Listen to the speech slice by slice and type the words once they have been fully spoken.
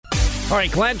All right,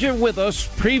 glad you're with us.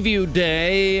 Preview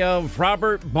day of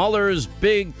Robert Mueller's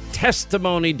big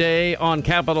testimony day on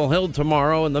Capitol Hill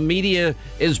tomorrow, and the media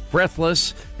is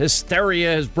breathless.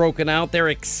 Hysteria has broken out. They're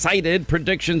excited.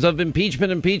 Predictions of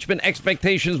impeachment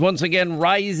expectations once again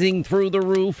rising through the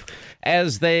roof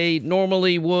as they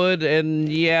normally would. And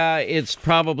yeah, it's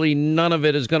probably none of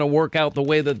it is going to work out the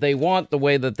way that they want, the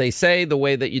way that they say, the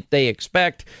way that they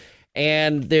expect.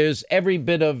 And there's every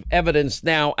bit of evidence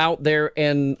now out there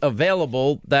and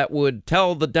available that would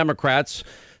tell the Democrats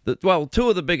that, well, two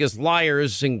of the biggest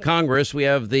liars in Congress, we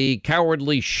have the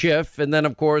cowardly Schiff, and then,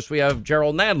 of course, we have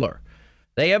Jerrold Nadler.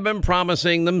 They have been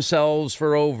promising themselves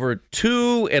for over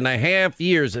 2.5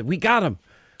 years that we got him.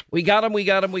 We got him.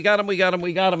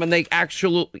 And they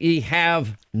actually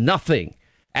have nothing,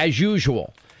 as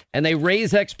usual. And they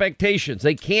raise expectations.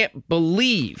 They cannot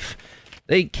believe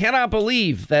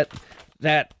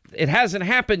that it hasn't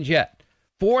happened yet.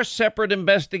 4 separate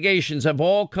investigations have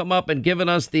all come up and given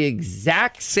us the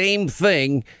exact same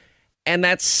thing, and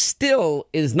that still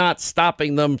is not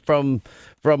stopping them from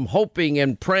hoping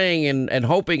and praying and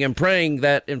hoping and praying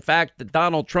that, in fact, that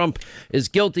Donald Trump is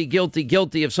guilty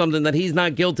of something that he's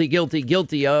not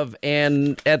guilty of,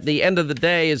 and at the end of the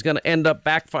day is going to end up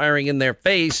backfiring in their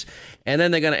face, and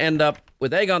then they're going to end up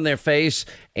with egg on their face,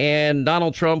 and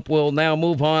Donald Trump will now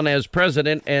move on as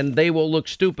president, and they will look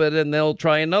stupid, and they'll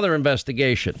try another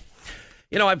investigation.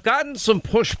 You know, I've gotten some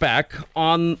pushback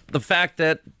on the fact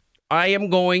that I am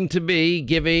going to be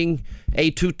giving a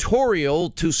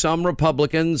tutorial to some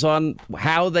Republicans on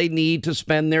how they need to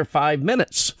spend their 5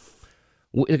 minutes.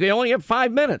 They only have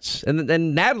 5 minutes. And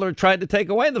then Nadler tried to take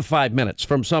away the 5 minutes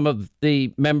from some of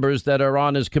the members that are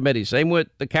on his committee. Same with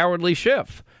the cowardly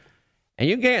Schiff. And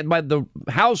you can't, by the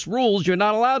House rules, you're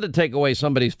not allowed to take away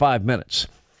somebody's 5 minutes.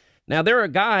 Now, there are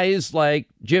guys like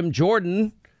Jim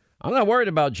Jordan. I'm not worried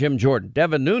about Jim Jordan.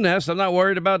 Devin Nunes, I'm not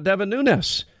worried about Devin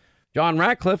Nunes. John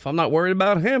Ratcliffe, I'm not worried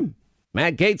about him.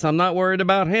 Matt Gaetz, I'm not worried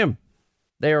about him.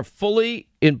 They are fully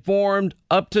informed,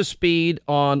 up to speed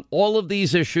on all of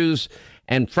these issues.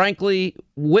 And frankly,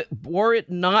 were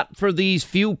it not for these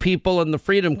few people in the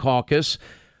Freedom Caucus,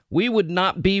 we would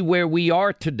not be where we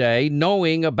are today,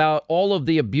 knowing about all of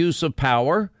the abuse of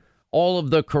power, all of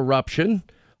the corruption,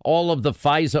 all of the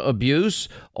FISA abuse,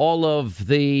 all of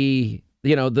the,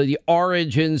 the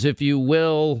origins, if you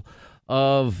will,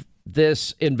 of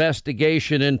this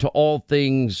investigation into all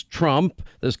things Trump,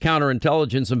 this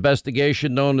counterintelligence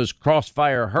investigation known as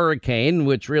Crossfire Hurricane,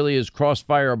 which really is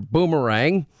Crossfire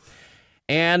Boomerang.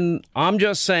 And I'm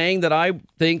just saying that I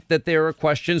think that there are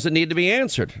questions that need to be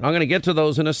answered. I'm going to get to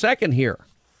those in a second here.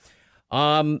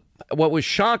 What was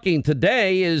shocking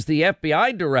today is the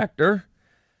FBI director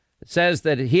says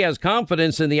that he has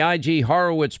confidence in the IG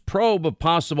Horowitz probe of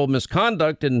possible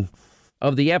misconduct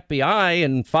of the FBI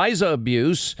and FISA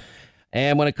abuse.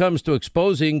 And when it comes to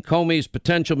exposing Comey's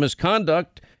potential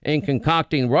misconduct in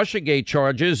concocting Russiagate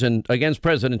charges and against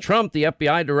President Trump, the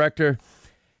FBI director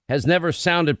has never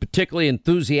sounded particularly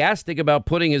enthusiastic about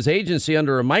putting his agency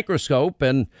under a microscope.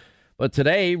 But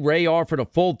today, Wray offered a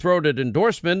full-throated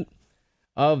endorsement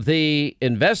of the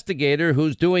investigator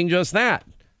who's doing just that.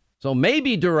 So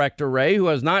maybe Director Wray, who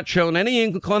has not shown any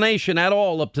inclination at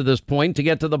all up to this point to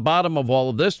get to the bottom of all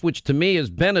of this, which to me has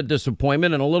been a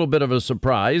disappointment and a little bit of a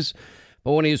surprise.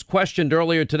 But when he was questioned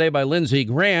earlier today by Lindsey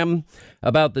Graham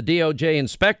about the DOJ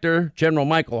Inspector General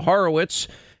Michael Horowitz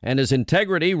and his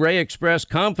integrity, Wray expressed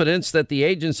confidence that the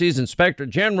agency's Inspector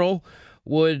General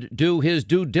would do his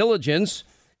due diligence,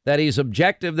 that he's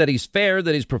objective, that he's fair,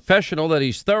 that he's professional, that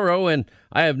he's thorough, and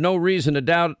I have no reason to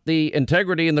doubt the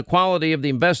integrity and the quality of the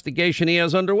investigation he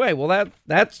has underway. Well,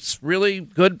 that's really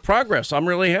good progress. I'm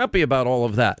really happy about all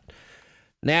of that.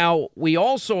 Now, we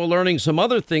also are learning some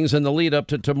other things in the lead up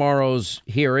to tomorrow's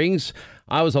hearings.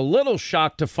 I was a little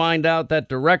shocked to find out that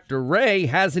Director Wray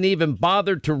hasn't even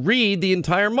bothered to read the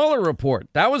entire Mueller report.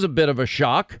 That was a bit of a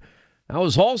shock. I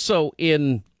was also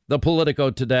in the Politico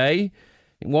today.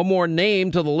 One more name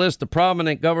to the list of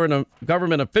prominent government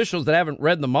officials that haven't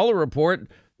read the Mueller report,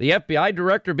 the FBI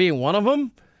director being one of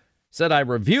them, said, I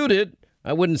reviewed it.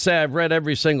 I wouldn't say I've read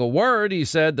every single word. He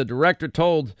said the director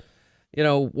told,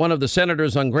 one of the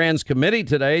senators on Grant's committee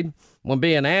today when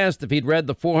being asked if he'd read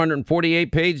the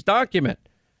 448-page document.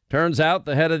 Turns out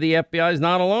the head of the FBI is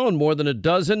not alone. More than a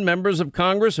dozen members of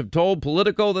Congress have told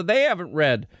Politico that they haven't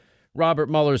read Robert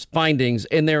Mueller's findings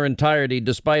in their entirety,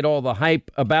 despite all the hype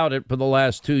about it for the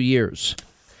last 2 years.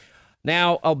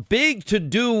 Now, a big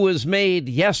to-do was made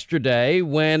yesterday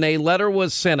when a letter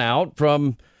was sent out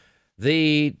from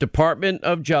the Department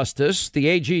of Justice. The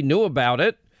AG knew about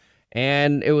it,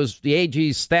 and it was the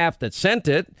AG's staff that sent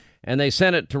it, and they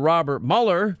sent it to Robert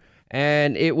Mueller.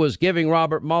 and it was giving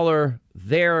Robert Mueller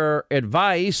their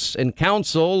advice and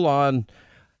counsel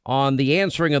on the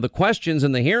answering of the questions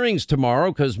in the hearings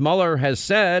tomorrow, because Mueller has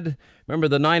said, remember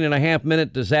the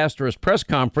 9.5-minute disastrous press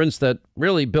conference that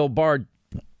really Bill Barr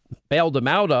bailed him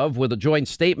out of with a joint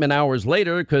statement hours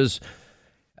later, because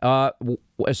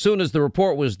as soon as the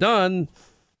report was done,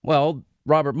 well,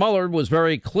 Robert Mueller was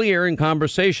very clear in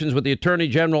conversations with the Attorney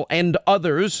General and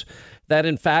others that,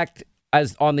 in fact,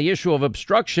 as on the issue of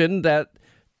obstruction, that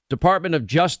Department of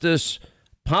Justice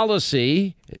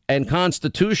policy and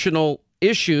constitutional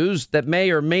issues that may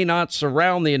or may not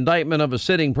surround the indictment of a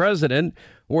sitting president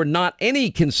were not any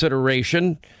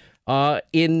consideration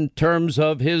in terms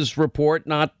of his report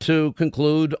not to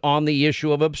conclude on the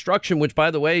issue of obstruction, which, by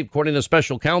the way, according to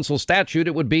special counsel statute,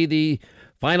 it would be the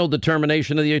final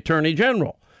determination of the Attorney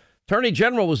General. Attorney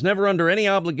General was never under any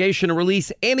obligation to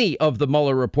release any of the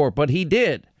Mueller report, but he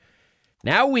did.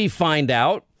 Now we find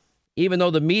out, even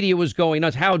though the media was going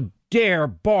nuts, how dare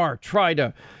Barr try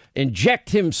to inject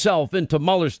himself into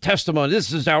Mueller's testimony?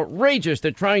 This is outrageous.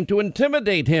 They're trying to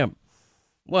intimidate him.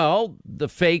 Well, the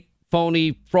fake,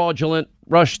 phony, fraudulent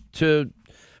rush to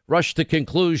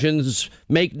conclusions,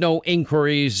 make no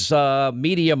inquiries,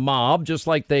 media mob, just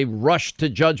like they rushed to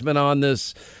judgment on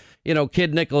this,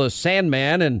 kid Nicholas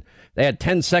Sandmann, and they had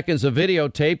 10 seconds of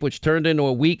videotape, which turned into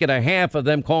a week and a half of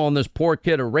them calling this poor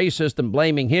kid a racist and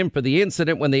blaming him for the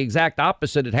incident when the exact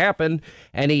opposite had happened,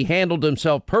 and he handled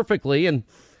himself perfectly. And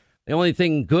the only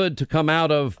thing good to come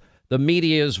out of the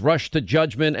media's rush to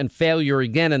judgment and failure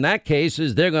again in that case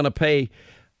is they're going to pay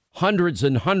hundreds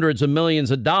and hundreds of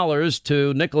millions of dollars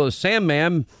to Nicholas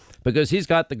Sandmann because he's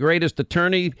got the greatest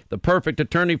attorney, the perfect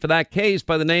attorney for that case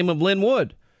by the name of Lin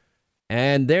Wood.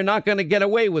 And they're not going to get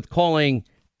away with calling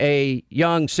a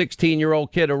young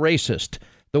 16-year-old kid a racist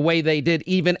the way they did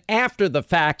even after the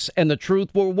facts and the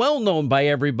truth were well known by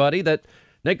everybody that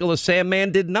Nicholas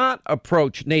Sandmann did not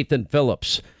approach Nathan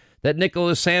Phillips, that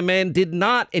Nicholas Sandmann did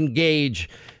not engage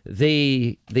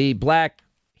the black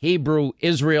Hebrew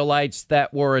Israelites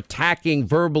that were attacking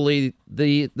verbally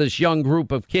this young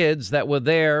group of kids that were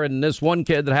there, and this one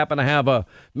kid that happened to have a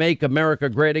Make America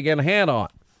Great Again hat on.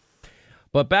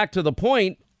 But back to the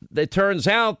point, it turns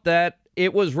out that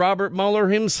it was Robert Mueller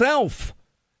himself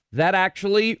that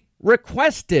actually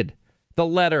requested the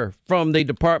letter from the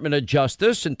Department of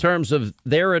Justice in terms of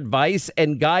their advice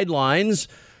and guidelines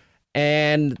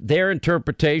and their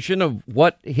interpretation of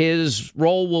what his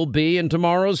role will be in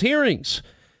tomorrow's hearings.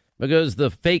 Because the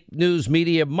fake news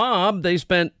media mob, they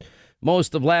spent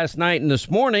most of last night and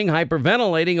this morning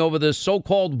hyperventilating over this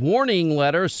so-called warning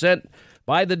letter sent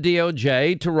by the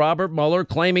DOJ to Robert Mueller,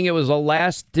 claiming it was a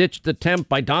last-ditch attempt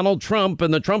by Donald Trump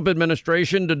and the Trump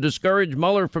administration to discourage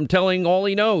Mueller from telling all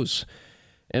he knows.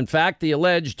 In fact, the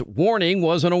alleged warning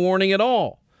wasn't a warning at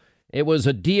all. It was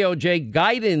a DOJ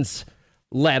guidance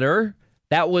letter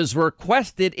that was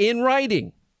requested in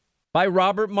writing by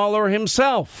Robert Mueller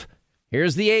himself.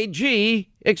 Here's the AG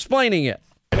explaining it.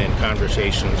 And in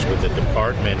conversations with the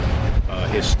department,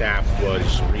 his staff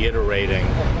was reiterating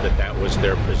that was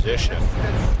their position.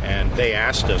 And they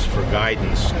asked us for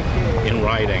guidance in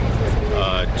writing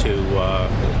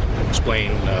to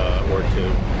explain or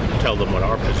to tell them what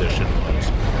our position was.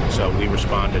 So we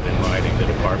responded in writing. The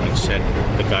department sent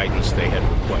the guidance they had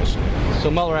requested. So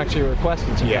Mueller actually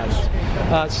requested some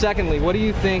guidance. Secondly, what do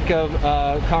you think of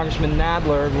Congressman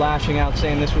Nadler lashing out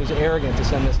saying this was arrogant to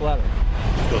send this letter?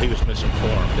 Well, he was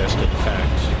misinformed as to the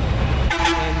facts.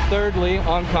 And thirdly,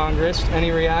 on Congress,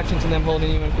 any reaction to them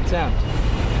holding you in contempt?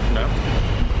 No.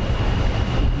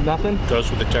 Nothing? Goes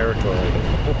with the territory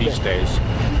these days.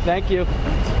 Thank you.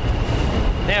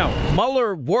 Now,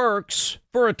 Mueller works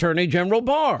for Attorney General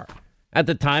Barr. At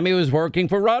the time, he was working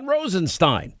for Rod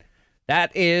Rosenstein.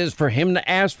 That is, for him to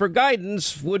ask for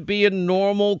guidance would be a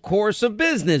normal course of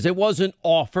business. It wasn't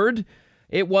offered.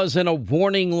 It wasn't a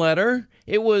warning letter.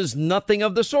 It was nothing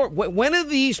of the sort. When are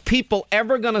these people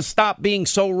ever going to stop being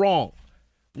so wrong?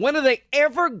 When are they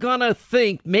ever going to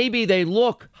think maybe they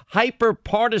look hyper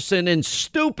partisan and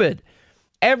stupid?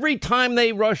 Every time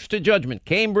they rush to judgment,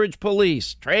 Cambridge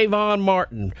Police, Trayvon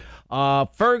Martin,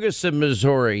 Ferguson,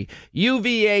 Missouri,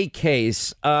 UVA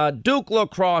case, Duke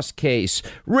lacrosse case,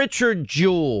 Richard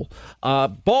Jewell,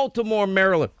 Baltimore,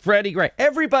 Maryland, Freddie Gray.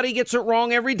 Everybody gets it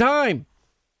wrong every time.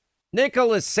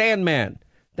 Nicholas Sandmann,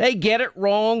 they get it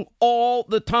wrong all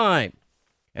the time.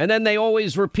 And then they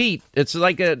always repeat. It's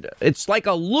like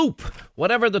a loop.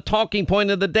 Whatever the talking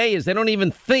point of the day is, they don't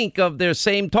even think of their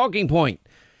same talking point.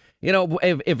 You know,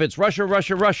 if it's Russia,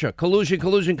 Russia, Russia, collusion,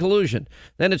 collusion, collusion,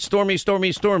 then it's Stormy,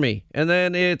 Stormy, Stormy. And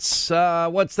then it's,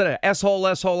 what's that? S-hole,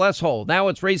 S-hole, S-hole. Now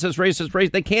it's racist, racist,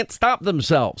 racist. They can't stop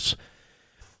themselves.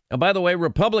 And by the way,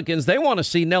 Republicans, they want to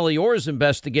see Nellie Ohr's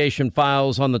investigation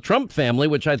files on the Trump family,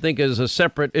 which I think is a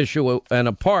separate issue and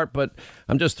apart. But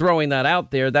I'm just throwing that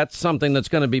out there. That's something that's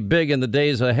going to be big in the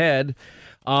days ahead.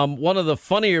 One of the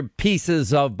funnier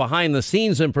pieces of behind the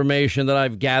scenes information that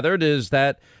I've gathered is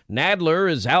that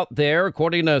Nadler is out there,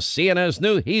 according to CNS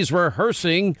News. He's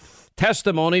rehearsing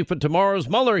testimony for tomorrow's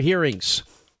Mueller hearings.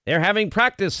 They're having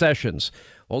practice sessions.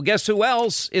 Well, guess who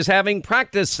else is having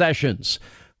practice sessions?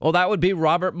 Well, that would be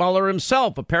Robert Mueller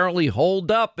himself, apparently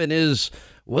holed up in his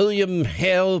William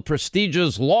Hale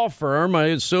prestigious law firm, I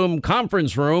assume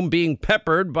conference room, being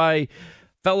peppered by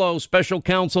fellow special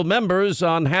counsel members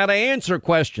on how to answer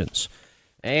questions.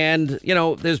 And, you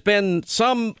know, there's been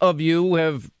some of you who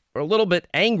have a little bit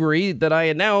angry that I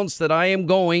announced that I am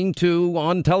going to,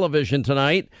 on television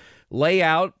tonight, lay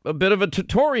out a bit of a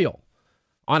tutorial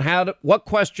on what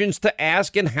questions to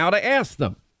ask and how to ask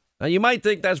them. Now, you might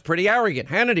think that's pretty arrogant.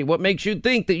 Hannity, what makes you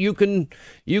think that you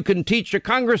can teach a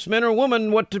congressman or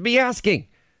woman what to be asking?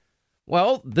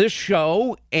 Well, this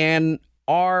show and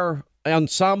our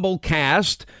ensemble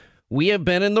cast, we have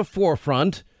been in the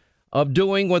forefront of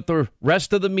doing what the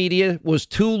rest of the media was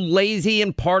too lazy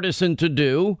and partisan to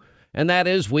do, and that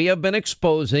is we have been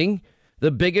exposing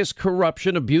the biggest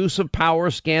corruption, abuse of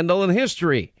power scandal in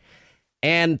history.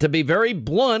 And to be very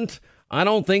blunt, I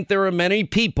don't think there are many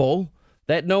people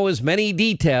that know as many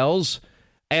details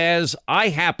as I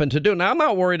happen to do. Now, I'm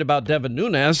not worried about Devin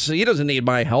Nunes. He doesn't need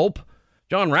my help.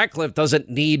 John Ratcliffe doesn't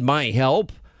need my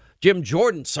help. Jim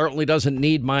Jordan certainly doesn't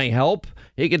need my help.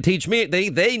 He can teach me.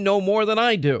 They know more than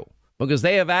I do because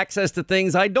they have access to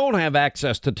things I don't have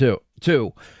access to.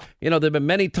 You know, there have been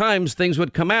many times things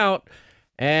would come out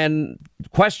and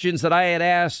questions that I had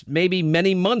asked maybe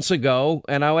many months ago,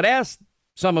 and I would ask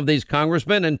some of these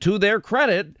congressmen, and to their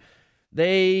credit,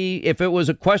 if it was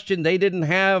a question they didn't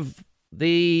have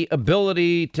the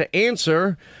ability to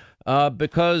answer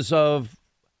because of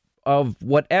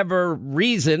whatever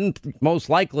reason, most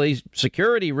likely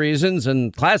security reasons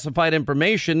and classified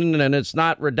information, and it's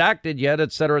not redacted yet,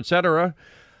 et cetera,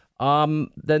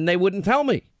 then they wouldn't tell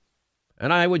me.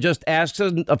 And I would just ask,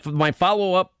 my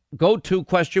follow-up go-to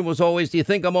question was always, do you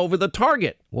think I'm over the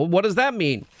target? Well, what does that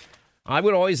mean? I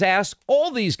would always ask all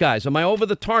these guys, am I over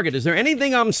the target? Is there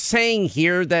anything I'm saying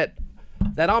here that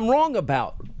I'm wrong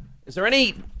about?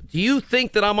 Do you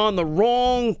think that I'm on the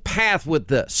wrong path with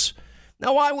this?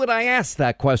 Now, why would I ask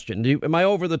that question? Am I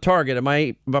over the target? Am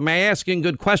I asking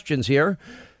good questions here?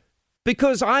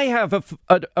 Because I have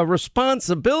a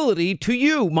responsibility to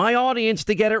you, my audience,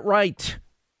 to get it right.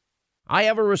 I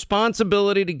have a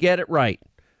responsibility to get it right.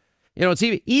 You know, it's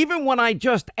even when I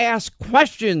just ask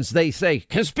questions, they say,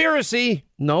 conspiracy.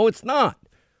 No, it's not.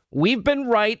 We've been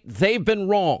right. They've been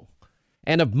wrong.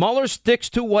 And if Mueller sticks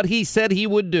to what he said he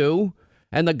would do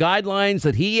and the guidelines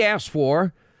that he asked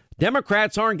for,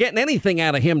 Democrats aren't getting anything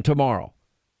out of him tomorrow.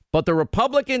 But the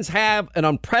Republicans have an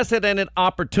unprecedented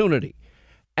opportunity.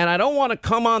 And I don't want to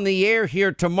come on the air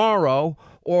here tomorrow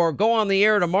or go on the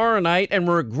air tomorrow night and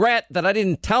regret that I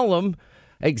didn't tell them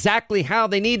exactly how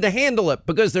they need to handle it,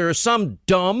 because there are some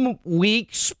dumb, weak,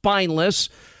 spineless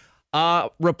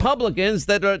Republicans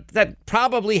that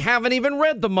probably haven't even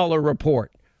read the Mueller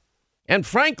report. And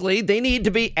frankly, they need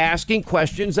to be asking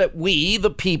questions that we,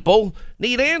 the people,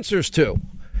 need answers to.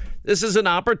 This is an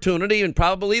opportunity, and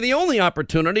probably the only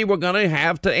opportunity we're going to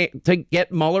have to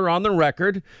get Mueller on the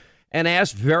record and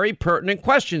ask very pertinent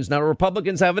questions. Now,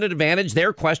 Republicans have an advantage.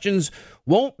 Their questions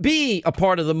won't be a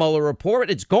part of the Mueller report.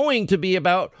 It's going to be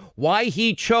about why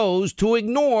he chose to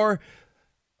ignore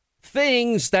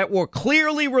things that were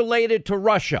clearly related to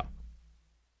Russia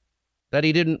that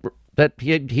he didn't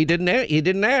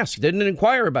ask, didn't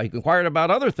inquire about. He inquired about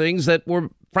other things that were,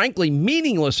 frankly,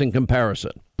 meaningless in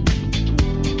comparison.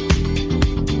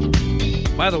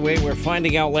 By the way, we're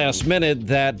finding out last minute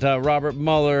that Robert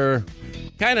Mueller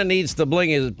kind of needs to bring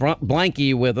his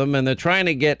blankie with him, and they're trying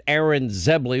to get Aaron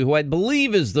Zebley, who I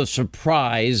believe is the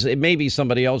surprise. It may be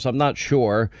somebody else, I'm not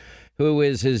sure, who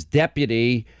is his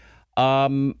deputy,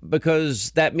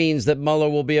 because that means that Mueller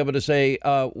will be able to say,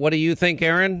 what do you think,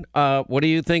 Aaron? What do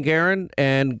you think, Aaron?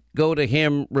 And go to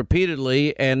him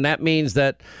repeatedly, and that means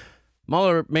that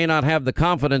Mueller may not have the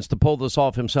confidence to pull this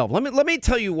off himself. Let me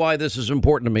tell you why this is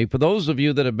important to me. For those of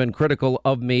you that have been critical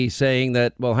of me saying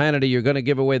that, well, Hannity, you're going to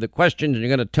give away the questions and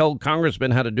you're going to tell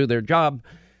congressmen how to do their job.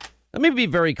 Let me be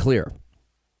very clear.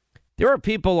 There are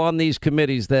people on these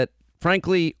committees that,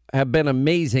 frankly, have been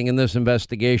amazing in this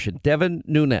investigation. Devin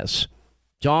Nunes.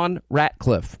 John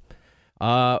Ratcliffe,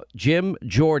 Jim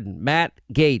Jordan, Matt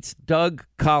Gaetz, Doug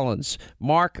Collins,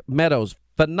 Mark Meadows,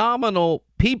 phenomenal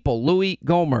people, Louis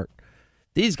Gohmert.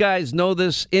 These guys know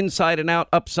this inside and out,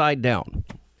 upside down.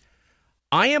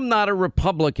 I am not a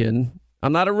Republican.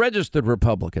 I'm not a registered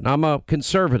Republican. I'm a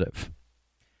conservative.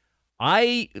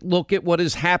 I look at what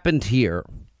has happened here.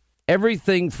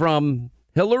 Everything from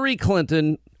Hillary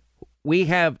Clinton, we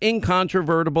have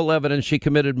incontrovertible evidence she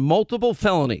committed multiple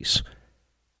felonies,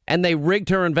 and they rigged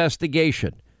her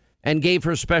investigation and gave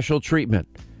her special treatment.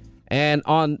 And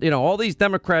on, all these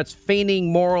Democrats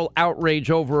feigning moral outrage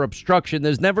over obstruction,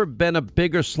 there's never been a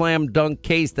bigger slam dunk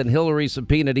case than Hillary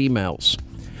subpoenaed emails.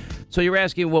 So you're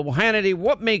asking, well, Hannity,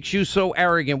 what makes you so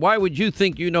arrogant? Why would you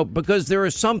think you know? Because there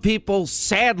are some people,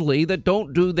 sadly, that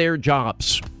don't do their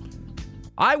jobs.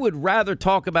 I would rather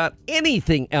talk about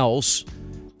anything else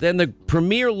than the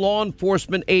premier law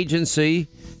enforcement agency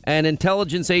and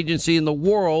intelligence agency in the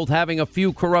world having a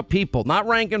few corrupt people, not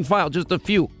rank and file, just a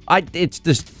few.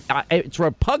 It's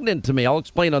repugnant to me. I'll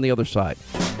explain on the other side.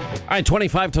 All right,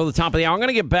 25 till the top of the hour. I'm going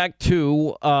to get back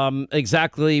to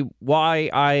exactly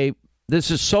why this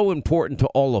is so important to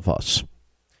all of us.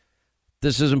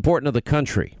 This is important to the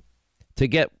country to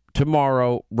get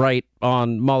tomorrow right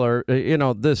on Mueller.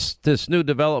 This new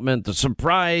development, the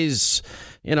surprise,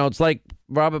 it's like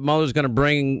Robert Mueller's going to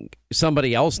bring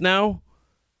somebody else now.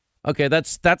 Okay,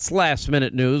 that's last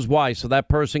minute news. Why? So that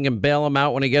person can bail him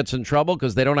out when he gets in trouble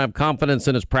because they don't have confidence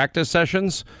in his practice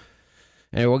sessions.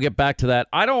 And we'll get back to that.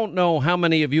 I don't know how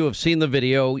many of you have seen the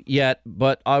video yet,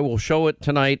 but I will show it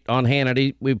tonight on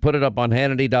Hannity. We put it up on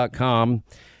Hannity.com.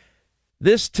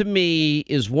 This, to me,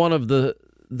 is one of the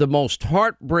most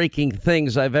heartbreaking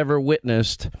things I've ever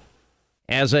witnessed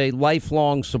as a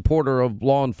lifelong supporter of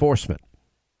law enforcement.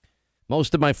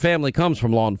 Most of my family comes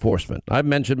from law enforcement. I've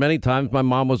mentioned many times my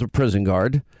mom was a prison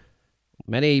guard.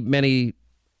 Many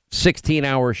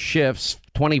 16-hour shifts,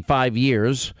 25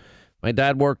 years. My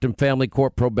dad worked in family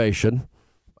court probation.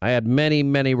 I had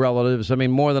many relatives,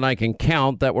 more than I can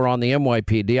count, that were on the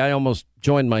NYPD. I almost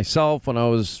joined myself when I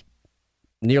was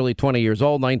nearly 20 years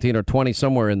old, 19 or 20,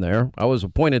 somewhere in there. I was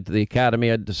appointed to the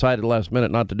academy. I decided last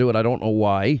minute not to do it. I don't know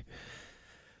why.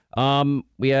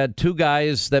 We had two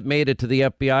guys that made it to the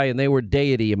FBI, and they were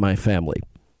deity in my family.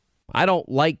 I don't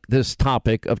like this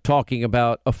topic of talking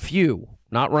about a few,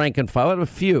 not rank and file, but a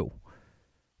few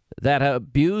that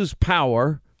abuse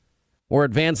power or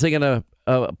advancing in a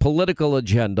political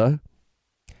agenda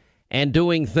and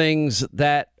doing things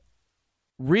that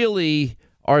really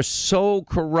are so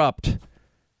corrupt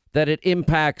that it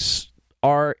impacts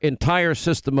our entire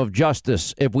system of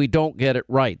justice if we don't get it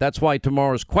right. That's why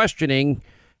tomorrow's questioning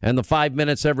and the 5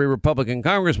 minutes every Republican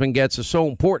congressman gets is so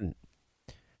important.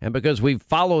 And because we've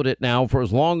followed it now for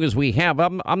as long as we have,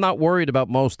 I'm not worried about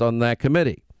most on that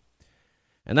committee.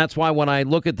 And that's why when I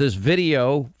look at this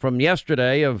video from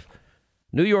yesterday of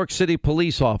New York City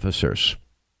police officers,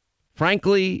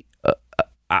 frankly,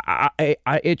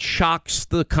 it shocks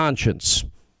the conscience.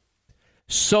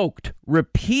 Soaked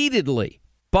repeatedly,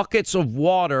 buckets of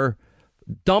water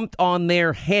dumped on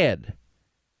their head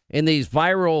in these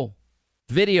viral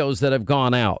videos that have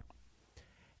gone out.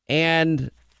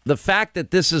 And the fact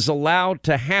that this is allowed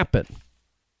to happen,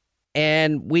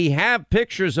 and we have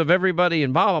pictures of everybody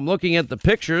involved. I'm looking at the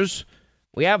pictures.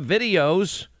 We have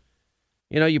videos.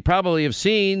 You probably have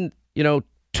seen,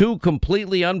 two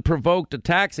completely unprovoked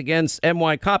attacks against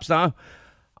NY cops. Now,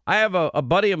 I have a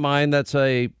buddy of mine that's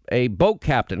a boat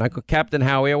captain. Captain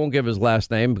Howie. I won't give his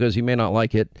last name because he may not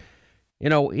like it.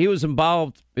 He was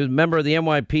involved. He was a member of the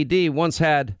NYPD. Once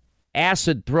had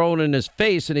acid thrown in his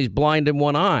face, and he's blind in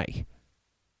one eye.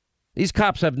 These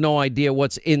cops have no idea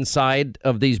what's inside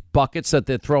of these buckets that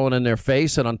they're throwing in their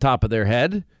face and on top of their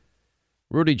head.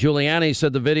 Rudy Giuliani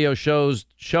said the video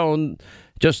shown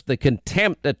just the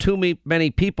contempt that too many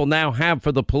people now have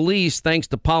for the police, thanks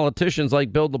to politicians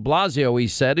like Bill de Blasio, he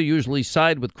said, who usually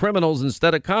side with criminals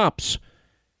instead of cops.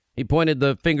 He pointed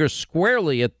the finger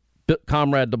squarely at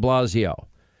Comrade de Blasio.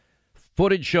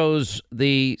 Footage shows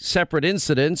the separate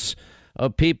incidents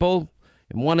of people,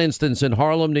 in one instance in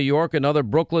Harlem, New York, another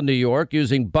Brooklyn, New York,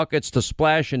 using buckets to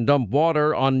splash and dump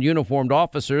water on uniformed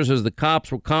officers as the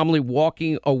cops were calmly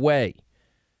walking away.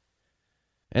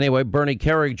 Anyway, Bernie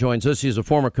Kerik joins us. He's a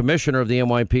former commissioner of the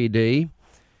NYPD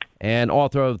and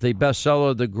author of the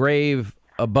bestseller, The Grave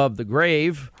Above the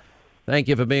Grave. Thank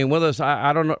you for being with us.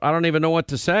 I don't even know what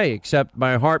to say, except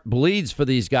my heart bleeds for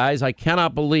these guys. I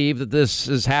cannot believe that this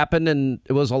has happened and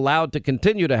it was allowed to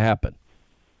continue to happen.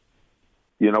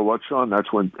 You know what, Sean?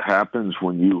 That's what happens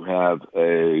when you have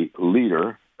a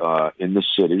leader in the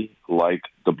city like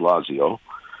de Blasio,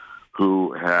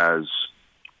 who has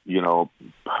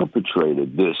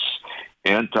perpetrated this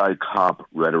anti-cop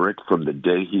rhetoric from the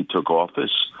day he took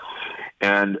office.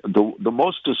 And the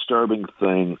most disturbing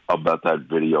thing about that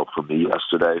video for me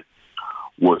yesterday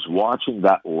was watching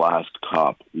that last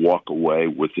cop walk away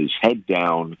with his head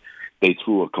down. They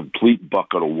threw a complete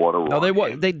bucket of water on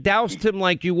him. They doused him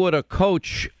like you would a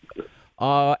coach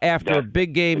after a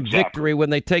big game victory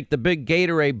when they take the big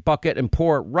Gatorade bucket and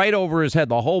pour it right over his head,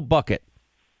 the whole bucket.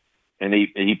 And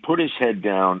he put his head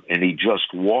down and he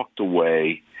just walked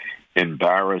away,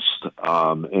 embarrassed,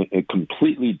 and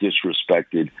completely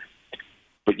disrespected.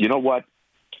 But you know what?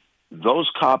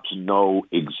 Those cops know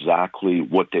exactly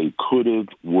what they could have,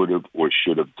 would have, or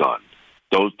should have done.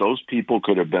 Those people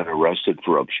could have been arrested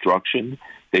for obstruction.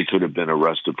 They could have been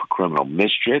arrested for criminal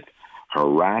mischief,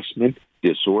 harassment,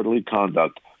 disorderly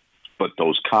conduct. But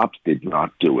those cops did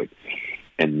not do it.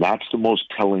 And that's the most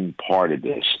telling part of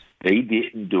this. They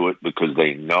didn't do it because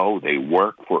they know they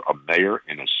work for a mayor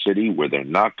in a city where they're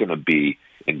not going to be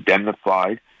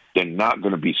indemnified. They're not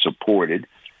going to be supported.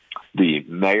 The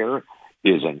mayor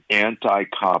is an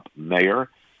anti-cop mayor,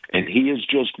 and he is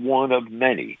just one of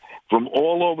many from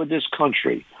all over this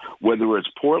country, whether it's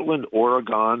Portland,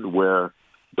 Oregon, where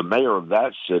the mayor of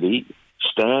that city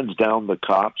stands down the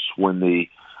cops when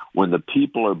the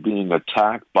people are being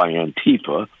attacked by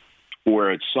Antifa,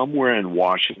 or it's somewhere in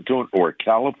Washington or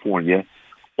California.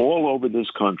 All over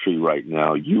this country right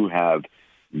now, you have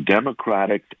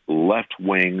Democratic,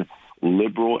 left-wing,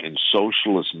 liberal, and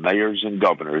socialist mayors and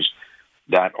governors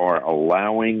that are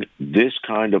allowing this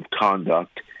kind of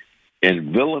conduct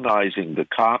and villainizing the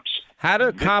cops. How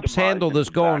do cops handle this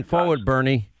going forward,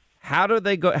 Bernie? How do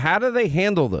they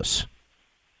handle this?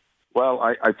 Well,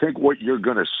 I think what you're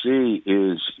going to see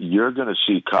is you're going to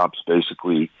see cops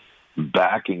basically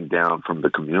backing down from the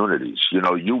communities.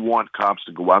 You want cops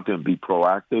to go out there and be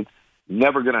proactive.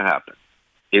 Never going to happen.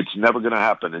 It's never going to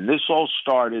happen. And this all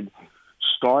starting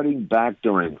back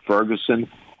during Ferguson.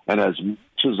 And as much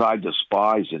as I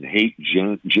despise and hate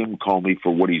Jim Comey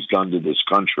for what he's done to this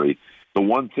country, the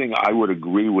one thing I would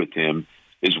agree with him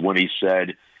is when he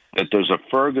said that there's a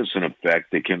Ferguson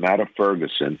effect that came out of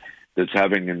Ferguson that's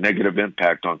having a negative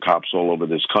impact on cops all over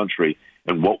this country.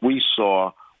 And what we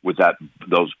saw with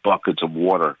those buckets of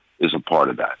water is a part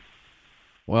of that.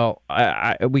 Well,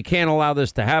 we can't allow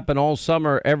this to happen all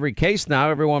summer. Every case now,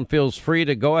 everyone feels free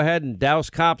to go ahead and douse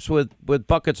cops with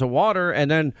buckets of water. And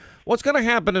then what's going to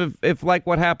happen if like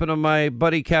what happened to my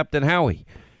buddy Captain Howie,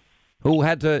 who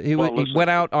he went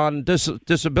out on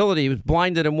disability. He was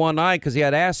blinded in one eye because he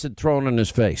had acid thrown in his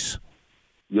face.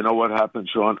 You know what happened,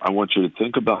 Sean? I want you to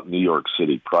think about New York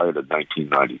City prior to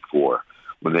 1994.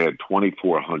 When they had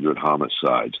 2,400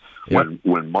 homicides, yep.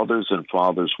 when mothers and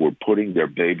fathers were putting their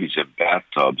babies in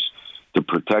bathtubs to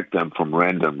protect them from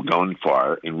random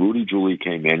gunfire, and Rudy Giuliani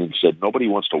came in and said nobody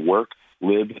wants to work,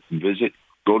 live, visit,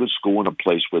 go to school in a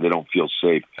place where they don't feel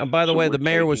safe. And by the way, the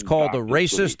mayor was called a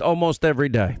racist almost every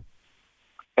day.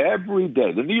 Every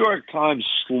day. The New York Times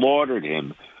slaughtered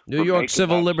him. New York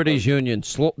Civil Liberties Union,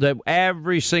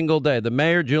 every single day. The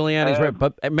Mayor Giuliani's right,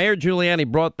 but Mayor Giuliani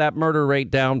brought that murder rate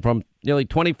down from nearly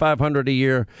 2,500 a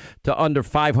year to under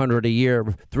 500 a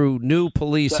year through new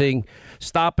policing,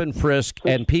 stop and frisk,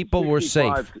 and people were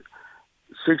safe.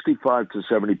 65 to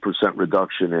 70%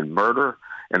 reduction in murder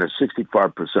and a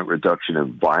 65% reduction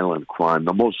in violent crime,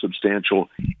 the most substantial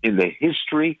in the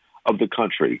history of the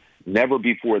country. Never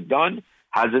before done,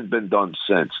 hasn't been done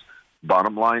since.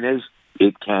 Bottom line is,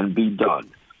 it can be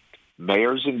done.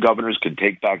 Mayors and governors can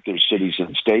take back their cities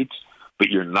and states, but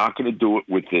you're not going to do it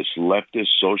with this leftist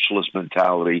socialist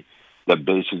mentality that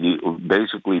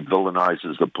basically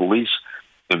villainizes the police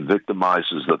and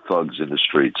victimizes the thugs in the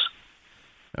streets.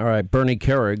 All right, Bernie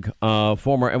Kerik,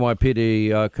 former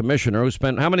NYPD commissioner, who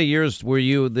spent, how many years were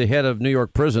you the head of New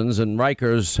York prisons and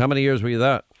Rikers? How many years were you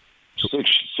that?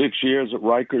 6 years at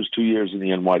Rikers, 2 years in the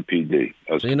NYPD.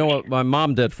 So you know what my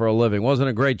mom did for a living? Wasn't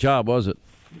a great job, was it?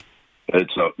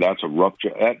 That's a rough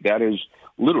job. That is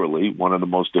literally one of the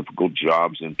most difficult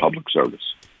jobs in public service.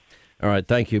 All right,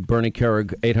 thank you. Bernie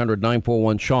Kerik,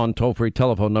 800-941-SEAN, toll-free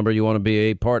telephone number. You want to be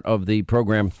a part of the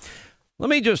program. Let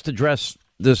me just address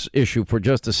this issue for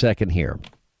just a second here.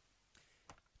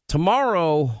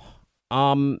 Tomorrow,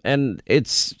 and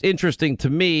it's interesting to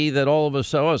me that all of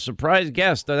us, a surprise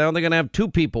guest, now they're going to have two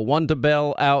people, one to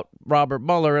bail out Robert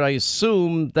Mueller, and I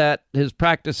assume that his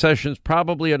practice sessions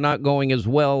probably are not going as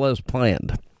well as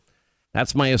planned.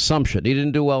 That's my assumption. He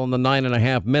didn't do well in the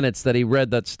 9.5 minutes that he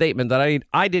read that statement that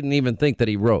I didn't even think that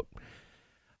he wrote.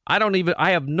 I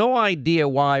have no idea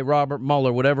why Robert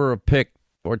Mueller would ever have picked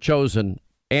or chosen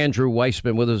Andrew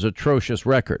Weissmann with his atrocious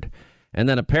record. And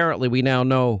then apparently we now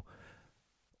know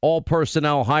all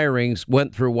personnel hirings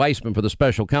went through Weissman for the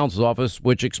special counsel's office,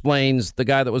 which explains the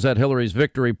guy that was at Hillary's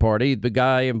victory party, the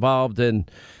guy involved in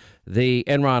the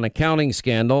Enron accounting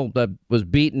scandal that was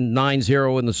beaten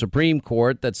 9-0 in the Supreme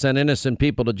Court, that sent innocent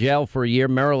people to jail for a year,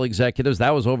 Merrill executives.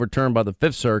 That was overturned by the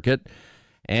Fifth Circuit.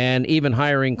 And even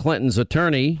hiring Clinton's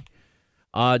attorney,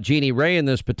 Jeannie Ray, in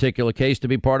this particular case, to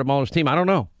be part of Mueller's team. I don't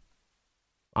know.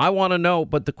 I want to know.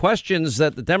 But the questions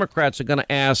that the Democrats are going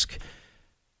to ask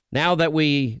now that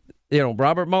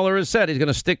Robert Mueller has said he's going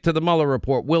to stick to the Mueller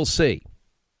report, we'll see.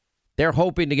 They're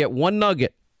hoping to get one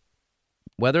nugget.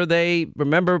 Whether they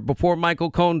remember, before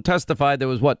Michael Cohen testified, there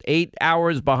was 8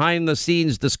 hours behind the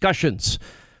scenes discussions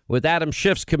with Adam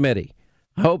Schiff's committee.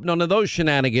 I hope none of those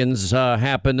shenanigans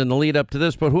happened in the lead up to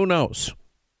this, but who knows?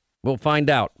 We'll find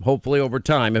out, hopefully over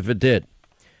time, if it did.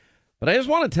 But I just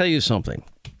want to tell you something.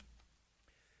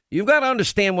 You've got to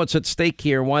understand what's at stake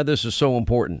here and why this is so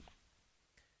important.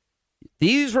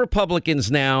 These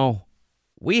Republicans now,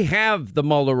 we have the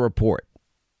Mueller report.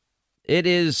 It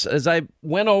is, as I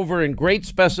went over in great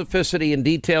specificity and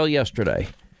detail yesterday,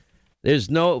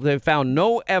 they found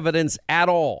no evidence at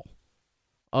all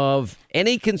of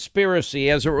any conspiracy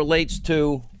as it relates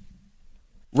to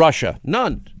Russia.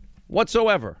 None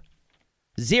whatsoever.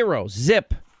 Zero.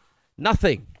 Zip.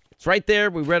 Nothing. It's right there.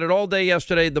 We read it all day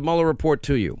yesterday, the Mueller report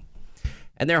to you.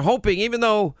 And they're hoping, even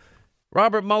though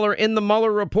Robert Mueller in the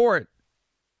Mueller report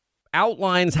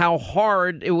outlines how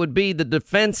hard it would be, the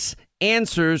defense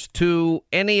answers to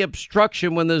any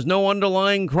obstruction when there's no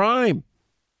underlying crime.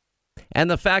 And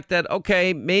the fact that,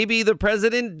 okay, maybe the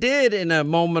president did in a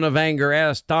moment of anger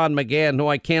ask Don McGahn, who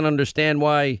I can't understand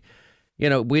why,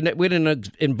 we didn't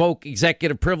invoke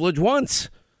executive privilege once.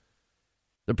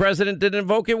 The president didn't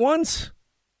invoke it once.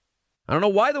 I don't know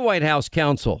why the White House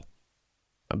counsel.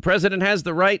 The president has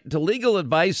the right to legal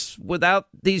advice without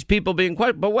these people being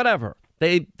questioned, but whatever.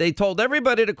 They told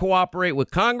everybody to cooperate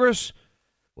with Congress,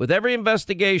 with every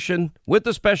investigation, with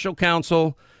the special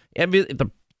counsel,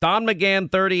 Don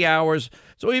McGahn, 30 hours.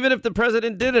 So even if the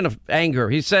president did in anger,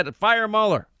 he said, fire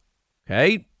Mueller.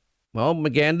 Okay. Well,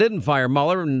 McGahn didn't fire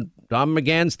Mueller, and Don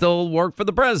McGahn still worked for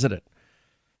the president.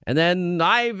 And then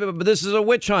this is a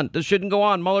witch hunt. This shouldn't go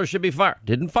on. Mueller should be fired.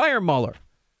 Didn't fire Mueller.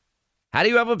 How do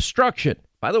you have obstruction?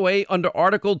 By the way, under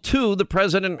Article 2, the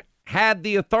president had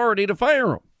the authority to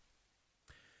fire him.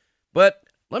 But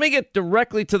let me get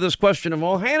directly to this question of,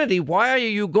 Hannity, why are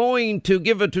you going to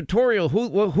give a tutorial?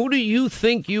 Who do you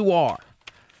think you are?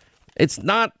 It's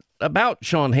not about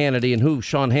Sean Hannity and who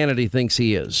Sean Hannity thinks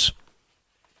he is.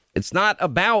 It's not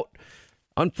about,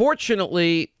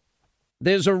 unfortunately,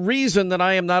 there's a reason that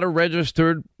I am not a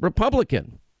registered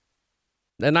Republican.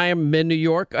 And I am in New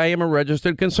York. I am a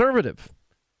registered conservative.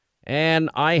 And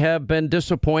I have been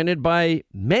disappointed by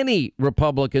many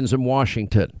Republicans in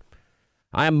Washington.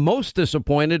 I am most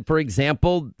disappointed, for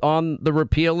example, on the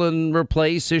repeal and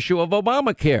replace issue of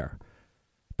Obamacare,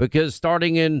 because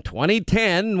starting in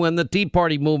 2010, when the Tea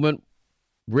Party movement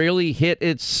really hit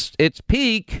its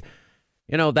peak,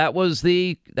 that was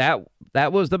the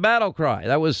battle cry.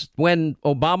 That was when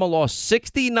Obama lost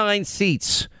 69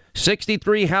 seats,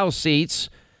 63 House seats,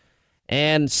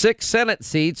 and 6 Senate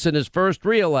seats in his first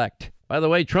reelect. By the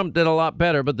way, Trump did a lot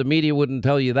better, but the media wouldn't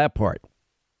tell you that part.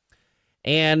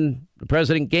 And the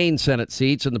president gained Senate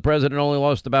seats, and the president only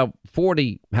lost about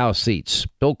 40 House seats.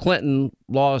 Bill Clinton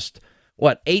lost,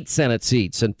 8 Senate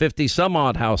seats and 50 some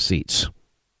odd House seats.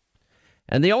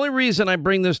 And the only reason I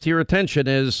bring this to your attention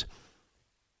is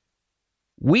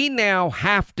we now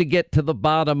have to get to the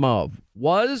bottom of,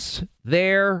 was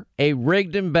there a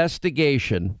rigged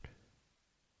investigation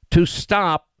to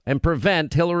stop and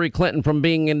prevent Hillary Clinton from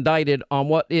being indicted on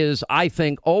what is, I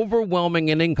think,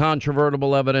 overwhelming and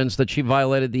incontrovertible evidence that she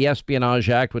violated the Espionage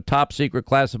Act with top secret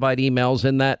classified emails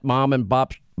in that mom and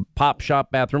pop shop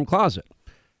bathroom closet?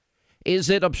 Is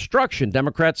it obstruction?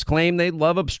 Democrats claim they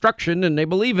love obstruction and they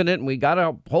believe in it, and we got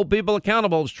to hold people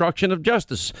accountable. Obstruction of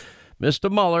justice.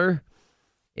 Mr. Mueller,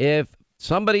 if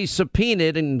somebody's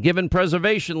subpoenaed and given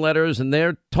preservation letters and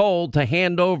they're told to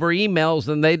hand over emails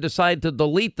and they decide to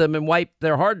delete them and wipe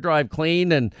their hard drive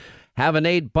clean and have an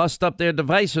aide bust up their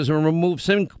devices and remove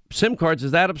SIM cards, is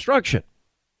that obstruction?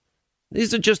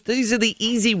 These are the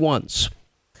easy ones.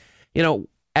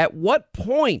 At what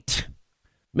point,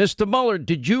 Mr. Mueller,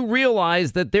 did you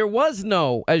realize that there was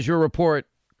no, as your report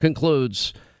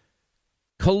concludes,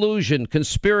 collusion,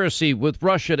 conspiracy with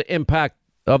Russia to impact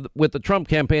with the Trump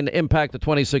campaign to impact the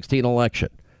 2016 election?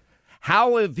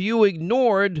 How have you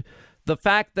ignored the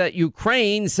fact that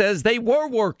Ukraine says they were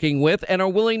working with and are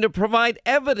willing to provide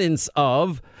evidence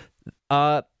of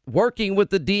working with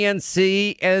the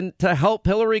DNC and to help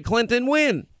Hillary Clinton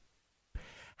win?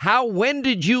 When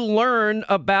did you learn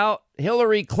about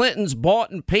Hillary Clinton's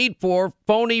bought and paid for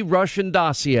phony Russian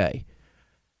dossier?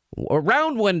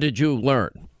 Around when did you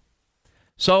learn?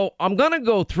 So I'm going to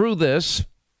go through this.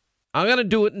 I'm going to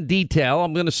do it in detail.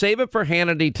 I'm going to save it for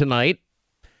Hannity tonight.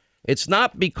 It's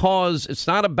not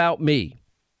about me.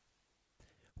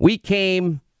 We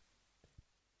came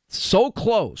so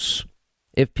close.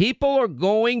 If people are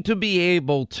going to be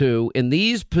able to, in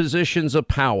these positions of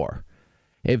power,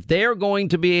 if they're going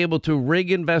to be able to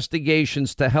rig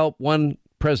investigations to help one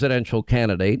presidential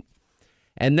candidate,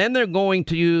 and then they're going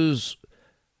to use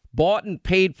bought and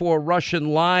paid for Russian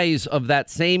lies of that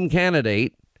same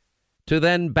candidate to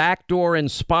then backdoor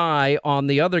and spy on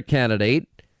the other candidate,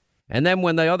 and then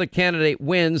when the other candidate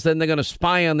wins, then they're going to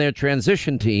spy on their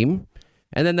transition team,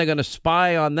 and then they're going to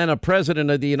spy on then a president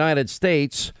of the United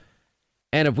States.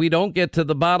 And if we don't get to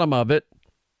the bottom of it,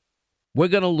 we're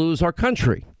going to lose our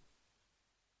country.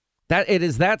 It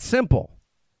is that simple.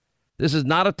 This is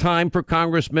not a time for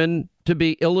congressmen to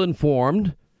be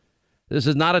ill-informed. This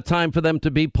is not a time for them to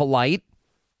be polite.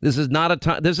 This is not a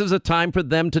time. This is a time for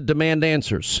them to demand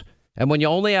answers. And when you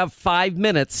only have 5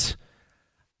 minutes,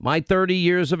 my 30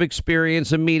 years of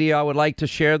experience in media, I would like to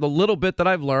share the little bit that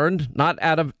I've learned, not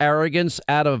out of arrogance,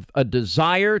 out of a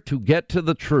desire to get to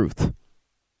the truth.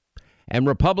 And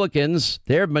Republicans,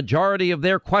 their majority of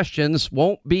their questions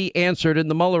won't be answered in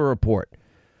the Mueller report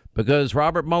because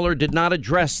Robert Mueller did not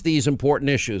address these important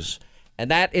issues.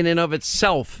 And that in and of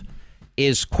itself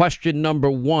is question number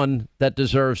one that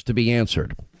deserves to be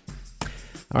answered.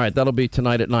 All right, that'll be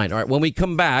tonight at 9. All right, when we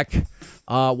come back,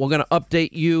 we're going to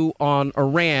update you on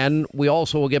Iran. We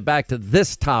also will get back to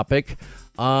this topic.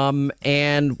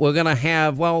 And we're going to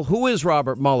have, who is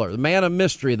Robert Mueller? The man of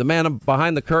mystery, the man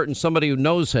behind the curtain, somebody who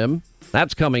knows him.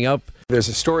 That's coming up. There's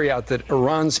a story out that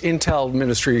Iran's intel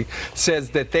ministry says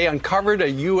that they uncovered a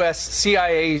U.S.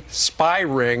 CIA spy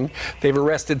ring. They've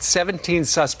arrested 17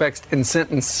 suspects and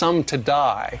sentenced some to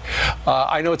die.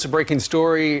 I know it's a breaking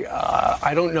story.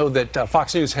 I don't know that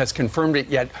Fox News has confirmed it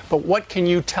yet, but what can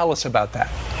you tell us about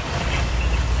that?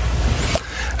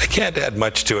 I can't add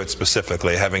much to it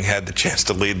specifically, having had the chance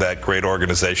to lead that great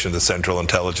organization, the Central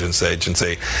Intelligence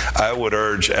Agency. I would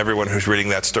urge everyone who's reading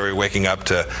that story waking up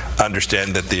to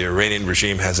understand that the Iranian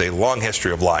regime has a long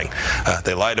history of lying.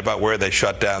 They lied about where they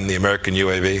shot down the American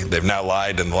UAV. They've now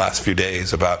lied in the last few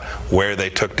days about where they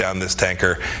took down this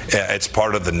tanker. It's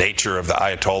part of the nature of the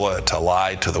Ayatollah to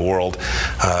lie to the world.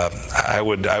 I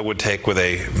would take with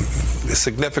a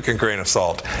significant grain of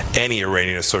salt any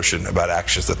Iranian assertion about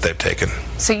actions that they've taken.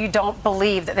 So you don't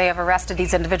believe that they have arrested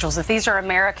these individuals? If these are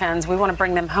Americans, we want to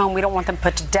bring them home. We don't want them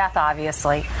put to death,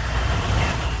 obviously.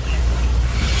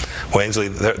 Well, Ainsley,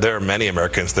 there are many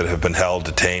Americans that have been held,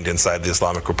 detained inside the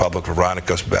Islamic Republic of Iran. It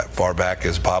goes far back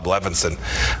as Bob Levinson.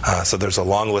 So there's a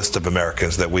long list of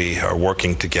Americans that we are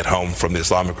working to get home from the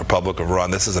Islamic Republic of Iran.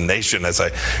 This is a nation, as I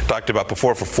talked about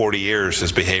before, for 40 years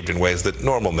has behaved in ways that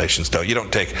normal nations don't. You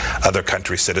don't take other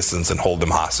country citizens and hold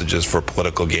them hostages for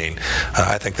political gain.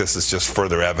 I think this is just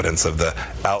further evidence of the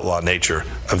outlaw nature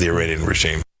of the Iranian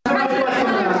regime.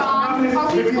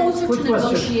 Are we closer to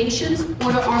negotiations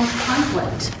or to armed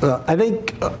conflict? I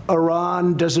think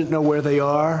Iran doesn't know where they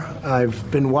are. I've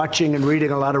been watching and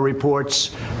reading a lot of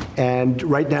reports, and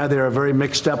right now they're a very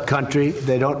mixed up country.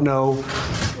 They don't know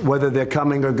whether they're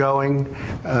coming or going.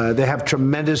 They have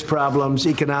tremendous problems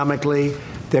economically.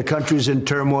 Their country's in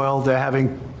turmoil. They're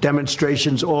having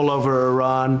demonstrations all over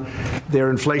Iran.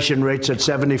 Their inflation rate's at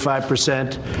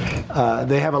 75%.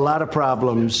 They have a lot of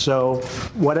problems. So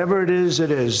whatever it is,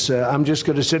 it is. I'm just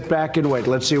going to sit back and wait.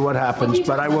 Let's see what happens.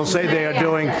 But I will say they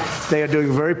are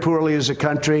doing very poorly as a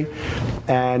country,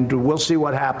 and we'll see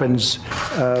what happens.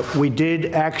 We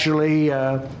did actually,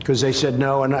 because they said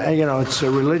no, and it's a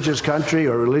religious country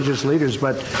or religious leaders,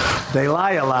 but they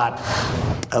lie a lot.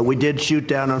 We did shoot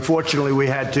down. Unfortunately, we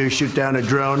had to shoot down a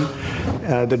drone.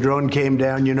 The drone came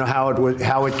down. You know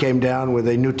how it came down, with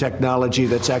a new technology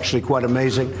that's actually quite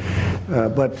amazing.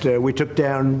 But we took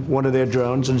down one of their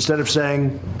drones. Instead of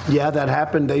saying, yeah, that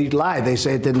happened, they lie. They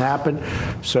say it didn't happen.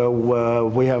 So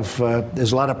we have,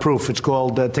 there's a lot of proof. It's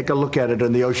called, take a look at it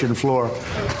on the ocean floor.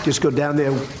 Just go down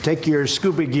there, take your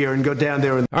scuba gear and go down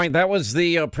there. All right, that was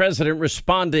the president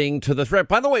responding to the threat.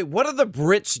 By the way, what are the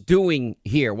Brits doing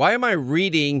here? Why am I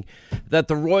reading that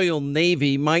the Royal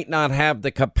Navy might not have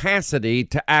the capacity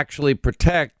to actually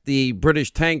protect the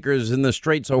British tankers in the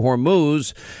Straits of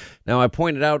Hormuz? Now, I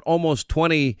pointed out almost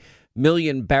 20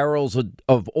 million barrels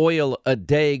of oil a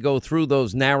day go through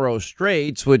those narrow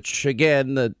straits, which,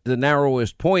 again, the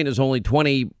narrowest point is only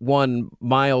 21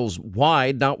 miles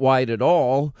wide, not wide at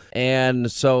all.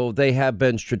 And so they have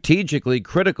been strategically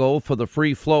critical for the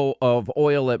free flow of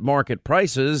oil at market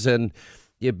prices and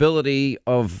the ability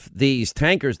of these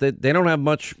tankers. They don't have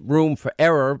much room for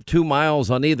error. 2 miles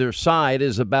on either side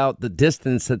is about the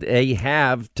distance that they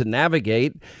have to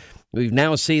navigate. We've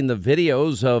now seen the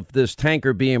videos of this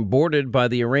tanker being boarded by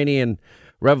the Iranian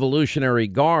Revolutionary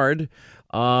Guard.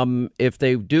 If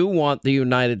they do want the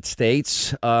United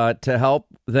States to help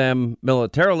them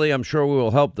militarily, I'm sure we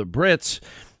will help the Brits.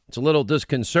 It's a little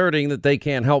disconcerting that they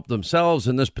can't help themselves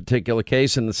in this particular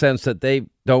case, in the sense that they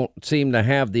don't seem to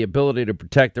have the ability to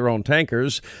protect their own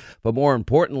tankers. But more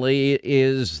importantly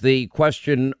is the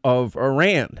question of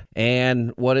Iran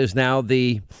and what is now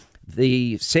the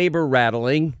saber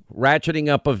rattling, ratcheting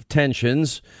up of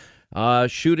tensions,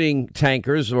 shooting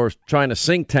tankers or trying to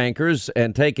sink tankers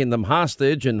and taking them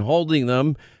hostage and holding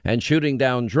them and shooting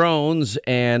down drones.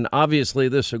 And obviously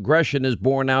this aggression is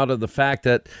born out of the fact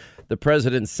that the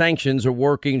president's sanctions are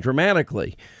working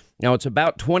dramatically. Now, it's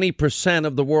about 20%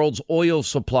 of the world's oil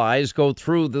supplies go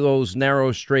through those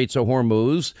narrow straits of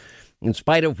Hormuz. In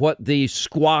spite of what the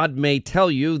squad may tell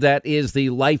you, that is the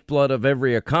lifeblood of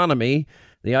every economy.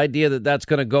 The idea that that's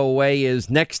going to go away is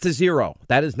next to zero.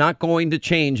 That is not going to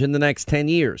change in the next 10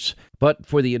 years. But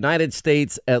for the United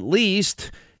States, at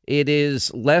least, it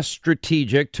is less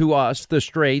strategic to us, the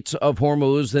Straits of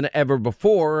Hormuz, than ever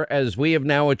before, as we have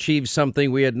now achieved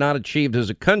something we had not achieved as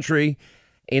a country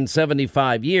in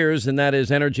 75 years, and that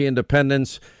is energy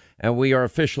independence. And we are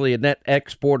officially a net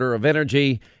exporter of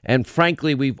energy. And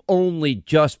frankly, we've only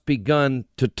just begun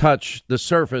to touch the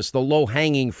surface, the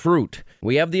low-hanging fruit.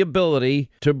 We have the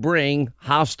ability to bring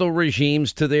hostile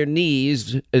regimes to their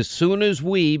knees as soon as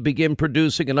we begin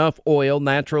producing enough oil,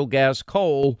 natural gas,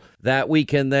 coal that we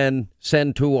can then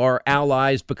send to our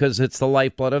allies because it's the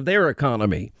lifeblood of their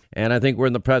economy. And I think we're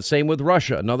in the same with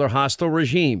Russia, another hostile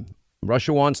regime.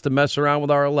 Russia wants to mess around with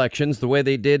our elections the way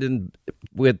they did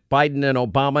with Biden and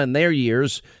Obama in their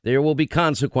years. There will be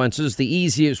consequences. The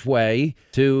easiest way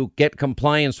to get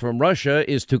compliance from Russia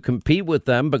is to compete with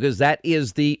them, because that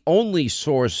is the only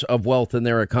source of wealth in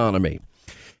their economy.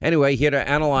 Anyway, here to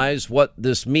analyze what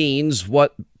this means,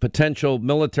 what potential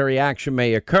military action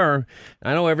may occur.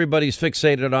 I know everybody's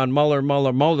fixated on Mueller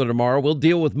tomorrow. We'll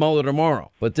deal with Mueller tomorrow.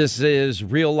 But this is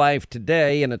real life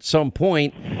today, and at some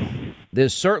point,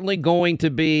 there's certainly going to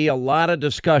be a lot of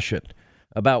discussion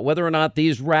about whether or not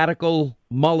these radical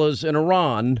mullahs in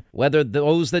Iran, whether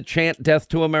those that chant death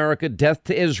to America, death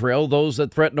to Israel, those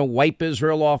that threaten to wipe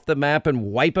Israel off the map and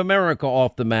wipe America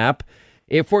off the map,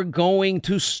 if we're going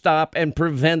to stop and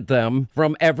prevent them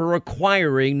from ever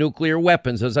acquiring nuclear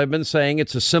weapons. As I've been saying,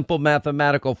 it's a simple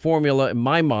mathematical formula in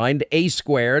my mind, A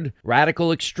squared,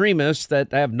 radical extremists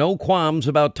that have no qualms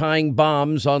about tying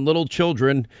bombs on little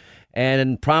children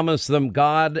and promise them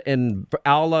God and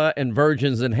Allah and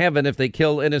virgins in heaven if they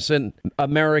kill innocent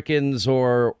Americans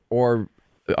or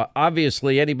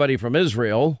obviously anybody from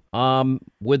Israel.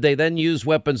 Would they then use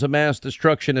weapons of mass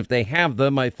destruction if they have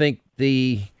them? I think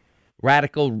the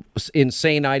radical,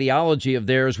 insane ideology of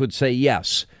theirs would say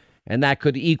yes. And that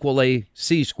could equal a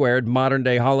C-squared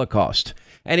modern-day Holocaust.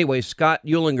 Anyway, Scott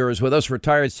Uehlinger is with us,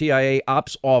 retired CIA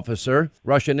ops officer,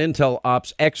 Russian intel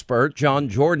ops expert. John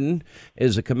Jordan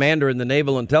is a commander in the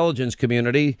naval intelligence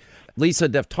community. Lisa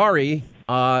Daftari,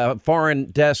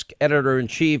 foreign desk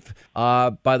editor-in-chief,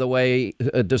 by the way,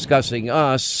 discussing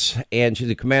us, and she's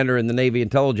a commander in the Navy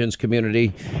intelligence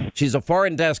community. She's a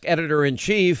foreign desk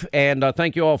editor-in-chief, and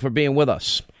thank you all for being with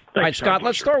us. All right, Scott,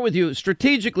 let's start with you.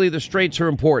 Strategically, the Straits are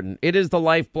important. It is the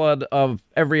lifeblood of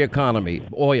every economy,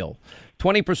 oil.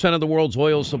 20% of the world's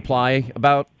oil supply,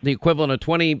 about the equivalent of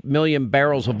 20 million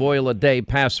barrels of oil a day,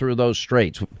 pass through those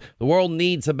straits. The world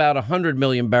needs about 100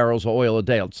 million barrels of oil a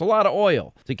day. It's a lot of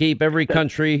oil to keep every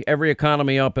country, every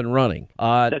economy up and running.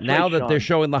 Now that they're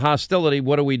showing the hostility,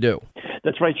 what do we do?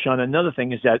 That's right, Sean. Another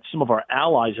thing is that some of our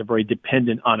allies are very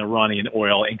dependent on Iranian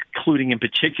oil, including in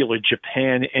particular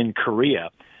Japan and Korea.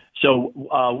 So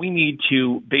we need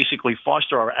to basically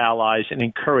foster our allies and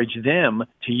encourage them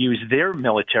to use their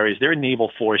militaries, their naval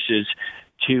forces,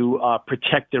 to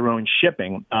protect their own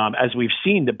shipping. As we've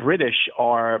seen, the British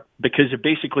are, because of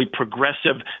basically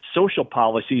progressive social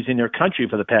policies in their country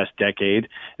for the past decade,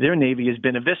 their Navy has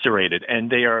been eviscerated, and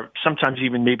they are sometimes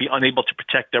even maybe unable to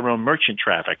protect their own merchant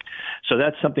traffic. So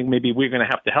that's something maybe we're going to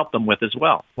have to help them with as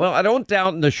well. Well, I don't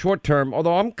doubt in the short term,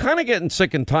 although I'm kind of getting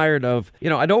sick and tired of,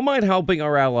 I don't mind helping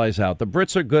our allies out. The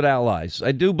Brits are good allies.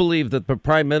 I do believe that the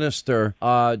Prime Minister,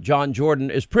 John Jordan,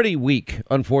 is pretty weak,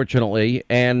 unfortunately,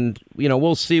 and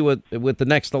we'll see with the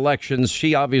next elections.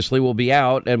 She obviously will be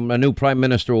out and a new prime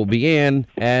minister will be in,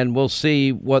 and we'll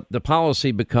see what the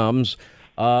policy becomes.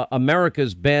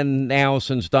 America's been now,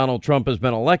 since Donald Trump has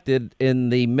been elected, in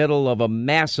the middle of a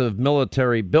massive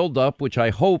military buildup, which I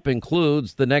hope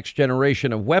includes the next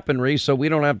generation of weaponry, so we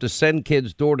don't have to send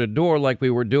kids door to door like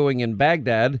we were doing in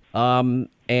Baghdad. And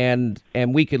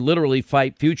we could literally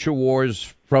fight future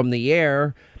wars from the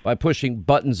air by pushing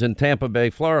buttons in Tampa Bay,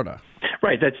 Florida.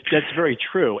 Right, that's very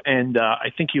true, and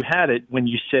I think you had it when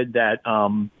you said that.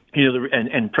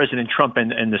 And President Trump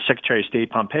and the Secretary of State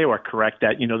Pompeo are correct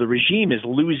that the regime is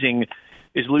losing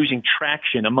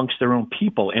traction amongst their own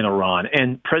people in Iran,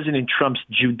 and President Trump's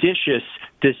judicious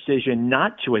decision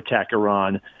not to attack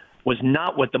Iran was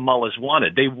not what the mullahs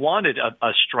wanted. They wanted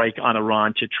a strike on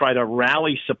Iran to try to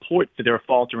rally support for their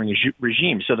faltering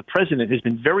regime. So the president has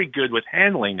been very good with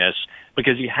handling this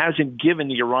because he hasn't given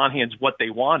the Iranians what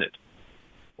they wanted.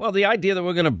 Well, the idea that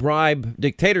we're going to bribe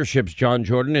dictatorships, John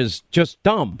Jordan, is just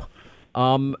dumb.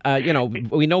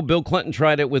 We know Bill Clinton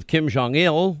tried it with Kim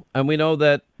Jong-il, and we know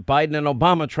that Biden and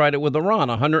Obama tried it with Iran.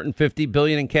 $150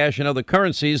 billion in cash and other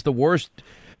currencies, the worst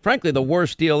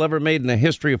deal ever made in the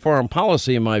history of foreign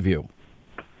policy, in my view.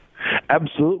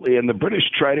 Absolutely, and the British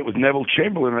tried it with Neville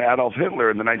Chamberlain and Adolf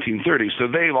Hitler in the 1930s, so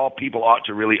they, of all people, ought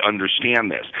to really understand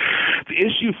this. The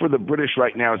issue for the British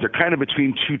right now is they're kind of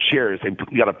between two chairs. They've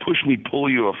got a push-me,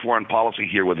 pull-you of foreign policy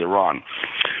here with Iran.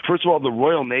 First of all, the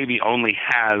Royal Navy only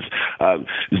has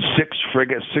 6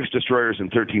 frigates, 6 destroyers, and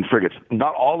 13 frigates,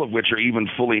 not all of which are even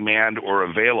fully manned or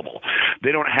available.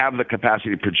 They don't have the capacity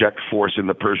to project force in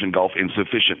the Persian Gulf in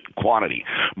sufficient quantity.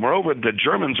 Moreover, the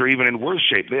Germans are even in worse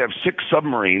shape. They have 6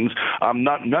 submarines,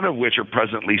 none of which are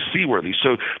presently seaworthy.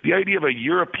 So the idea of a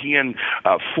European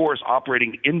force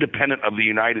operating independent of the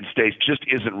United States just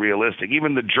isn't realistic.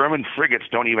 Even the German frigates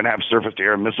don't even have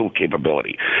surface-to-air missile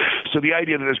capability. So the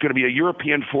idea that there's going to be a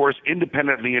European force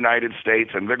independent of the United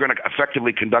States and they're going to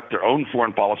effectively conduct their own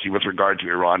foreign policy with regard to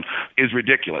Iran is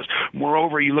ridiculous.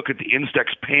 Moreover, you look at the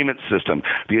Instex payment system,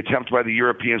 the attempt by the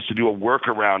Europeans to do a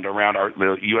workaround around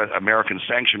the U.S. American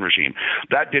sanction regime.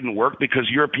 That didn't work because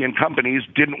European companies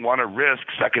didn't want to risk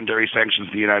secondary sanctions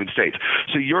in the United States.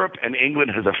 So Europe and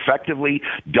England has effectively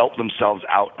dealt themselves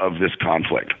out of this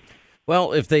conflict.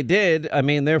 Well, if they did, I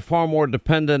mean, they're far more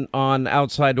dependent on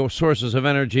outside sources of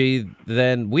energy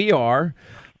than we are.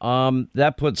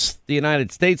 That puts the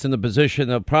United States in the position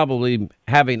of probably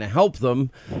having to help them.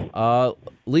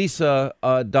 Lisa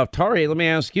Daftari, let me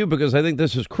ask you, because I think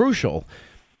this is crucial.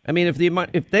 I mean, if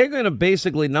they're going to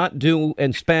basically not do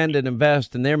and spend and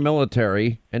invest in their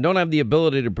military and don't have the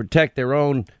ability to protect their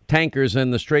own tankers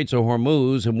in the Straits of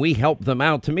Hormuz, and we help them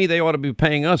out, to me, they ought to be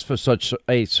paying us for such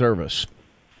a service.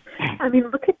 I mean,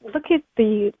 look at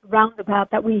the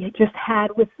roundabout that we just had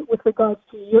with regards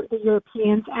to the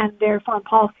Europeans and their foreign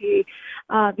policy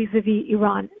vis-a-vis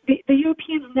Iran. The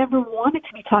Europeans never wanted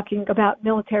to be talking about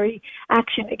military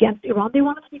action against Iran. They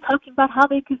wanted to be talking about how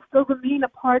they could still remain a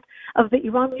part of the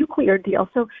Iran nuclear deal.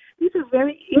 So these are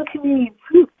very inconvenient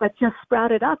truths that just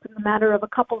sprouted up in the matter of a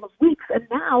couple of weeks. And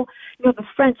now, the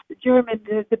French, the German,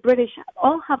 the British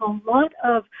all have a lot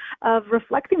of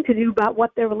reflecting to do about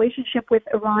what their relationship with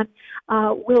Iran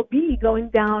will be going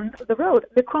down the road.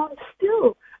 Macron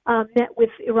still met with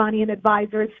Iranian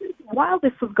advisors while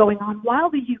this was going on, while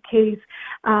the UK's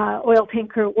oil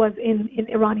tanker was in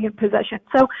Iranian possession.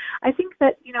 So I think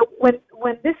that,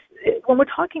 when we're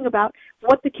talking about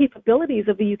what the capabilities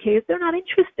of the UK is, they're not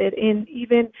interested in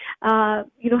even,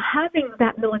 having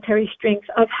that military strength,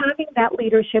 of having that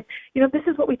leadership. This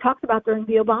is what we talked about during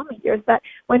the Obama years, that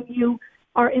when you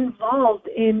are involved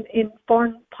in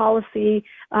foreign policy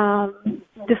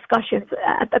discussions,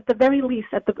 at the very least,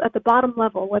 at the bottom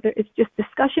level, whether it's just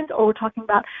discussions or we're talking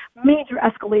about major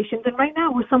escalations. And right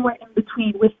now we're somewhere in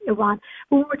between with Iran.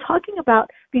 But when we're talking about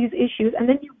these issues and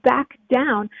then you back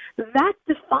down, that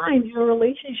defines your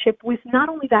relationship with not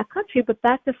only that country, but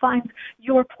that defines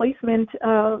your placement,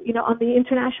 on the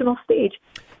international stage.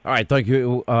 All right, thank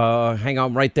you. Hang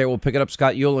on right there. We'll pick it up.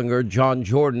 Scott Uhlinger, John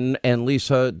Jordan, and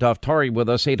Lisa Daftari with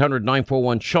us.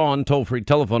 800-941-SEAN, toll-free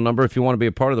telephone number if you want to be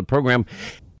a part of the program.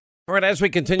 All right, as we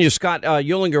continue, Scott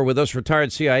Eulinger with us,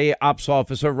 retired CIA ops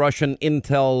officer, Russian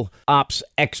intel ops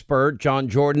expert, John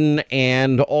Jordan,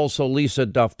 and also Lisa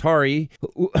Daftari,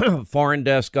 foreign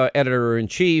desk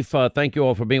editor-in-chief. Thank you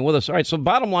all for being with us. All right, so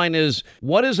bottom line is,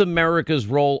 what is America's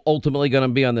role ultimately going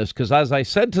to be on this? Because as I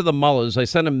said to the Mullahs, I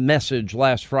sent a message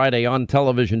last Friday on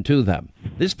television to them.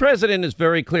 This president is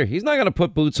very clear. He's not going to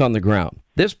put boots on the ground.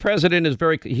 This president is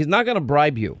he's not going to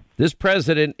bribe you. This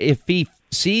president, if he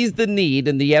sees the need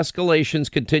and the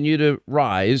escalations continue to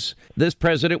rise, this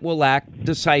president will act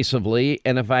decisively.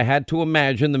 And if I had to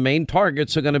imagine, the main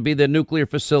targets are going to be the nuclear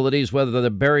facilities, whether they're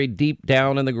buried deep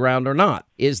down in the ground or not.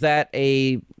 Is that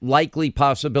a likely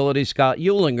possibility, Scott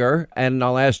Eulinger? And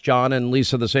I'll ask John and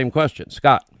Lisa the same question.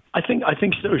 Scott. I think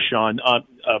so, Sean.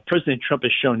 President Trump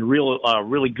has shown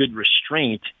really good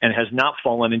restraint and has not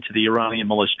fallen into the Iranian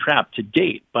mullahs trap to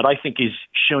date. But I think he's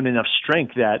shown enough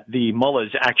strength that the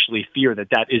mullahs actually fear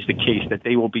that is the case, that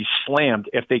they will be slammed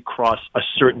if they cross a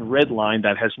certain red line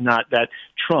that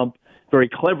Trump very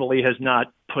cleverly has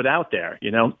not put out there.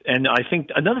 And I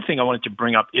think another thing I wanted to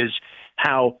bring up is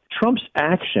how Trump's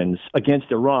actions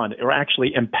against Iran are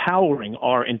actually empowering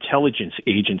our intelligence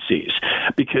agencies,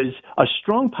 because a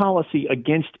strong policy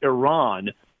against Iran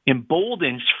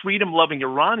emboldens freedom-loving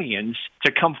Iranians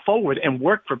to come forward and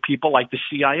work for people like the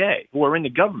CIA who are in the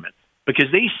government, because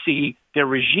they see their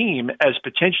regime as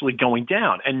potentially going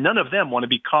down, and none of them want to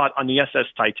be caught on the SS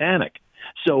Titanic.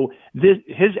 So his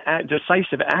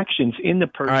decisive actions in the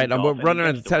Persian Gulf. All right, we're running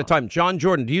out of time. John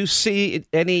Jordan, do you see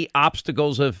any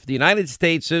obstacles if the United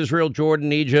States, Israel,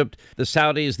 Jordan, Egypt, the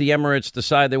Saudis, the Emirates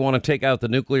decide they want to take out the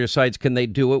nuclear sites? Can they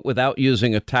do it without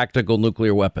using a tactical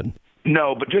nuclear weapon?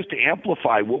 No, but just to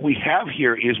amplify, what we have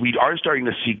here is we are starting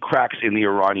to see cracks in the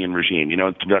Iranian regime.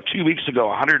 About 2 weeks ago,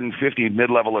 150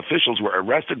 mid-level officials were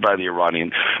arrested by the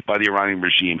Iranian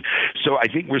regime. So I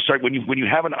think when you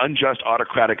have an unjust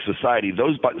autocratic society,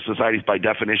 those societies by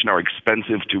definition are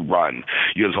expensive to run.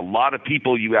 There's a lot of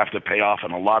people you have to pay off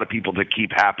and a lot of people to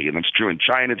keep happy, and that's true in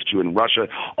China, it's true in Russia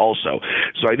also.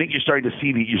 So I think you're starting to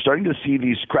see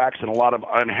these cracks and a lot of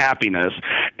unhappiness,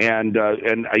 and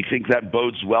I think that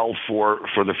bodes well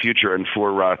for the future and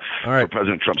for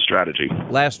President Trump's strategy.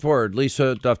 Last word,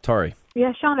 Lisa Daftari.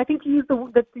 Yeah, Sean, I think you used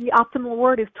the optimal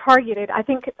word is targeted. I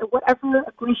think whatever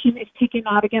aggression is taken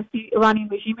out against the Iranian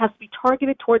regime has to be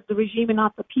targeted towards the regime and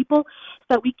not the people, so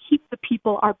that we keep the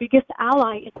people, our biggest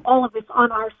ally in all of this, on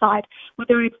our side.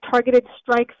 Whether it's targeted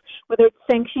strikes, whether it's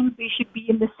sanctions, they should be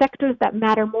in the sectors that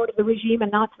matter more to the regime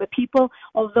and not to the people,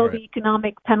 although the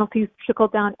economic penalties trickle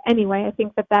down anyway. I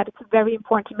think that it's very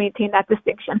important to maintain that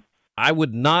distinction. I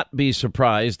would not be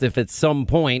surprised if at some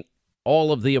point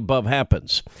all of the above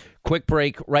happens. Quick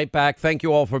break, right back. Thank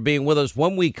you all for being with us.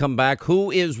 When we come back,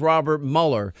 who is Robert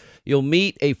Mueller? You'll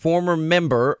meet a former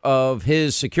member of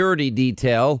his security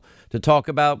detail to talk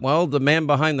about, the man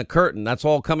behind the curtain. That's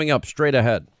all coming up straight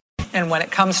ahead. And when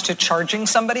it comes to charging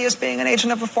somebody as being an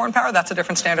agent of a foreign power, that's a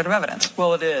different standard of evidence.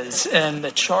 Well, it is. And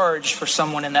the charge for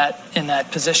someone in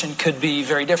that position could be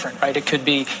very different, right? It could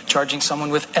be charging someone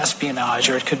with espionage,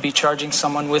 or it could be charging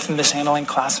someone with mishandling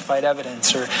classified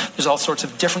evidence, or there's all sorts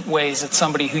of different ways that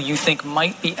somebody who you think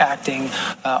might be acting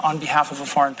on behalf of a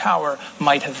foreign power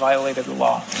might have violated the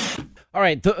law. All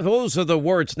right, those are the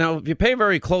words. Now, if you pay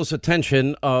very close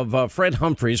attention of Fred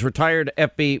Humphreys, retired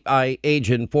FBI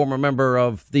agent, former member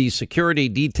of the security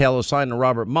detail assigned to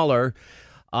Robert Mueller,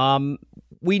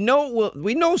 we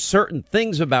know certain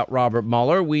things about Robert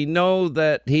Mueller. We know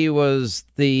that he was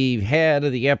the head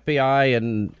of the FBI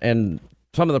and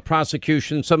some of the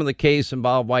prosecution, some of the case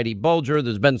involved Whitey Bulger.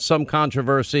 There's been some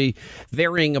controversy,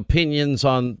 varying opinions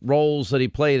on roles that he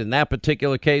played in that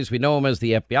particular case. We know him as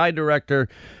the FBI director.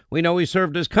 We know he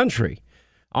served his country.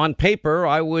 On paper,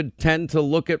 I would tend to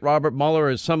look at Robert Mueller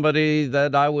as somebody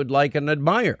that I would like and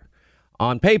admire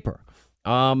on paper.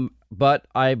 But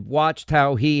I've watched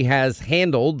how he has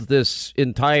handled this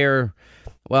entire,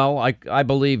 I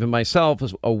believe in myself,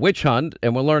 as a witch hunt,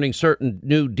 and we're learning certain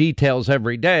new details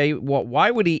every day.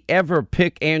 Why would he ever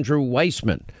pick Andrew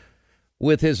Weissmann,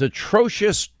 with his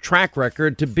atrocious track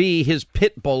record, to be his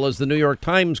pit bull, as the New York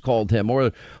Times called him?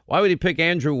 Or why would he pick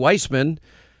Andrew Weissmann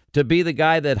to be the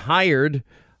guy that hired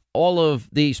all of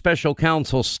the special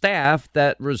counsel staff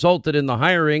that resulted in the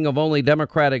hiring of only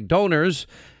Democratic donors,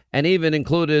 and even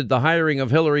included the hiring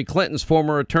of Hillary Clinton's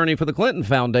former attorney for the Clinton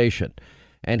Foundation?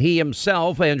 And he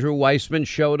himself, Andrew Weissmann,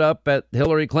 showed up at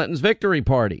Hillary Clinton's victory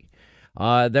party.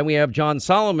 Then we have John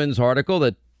Solomon's article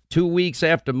that 2 weeks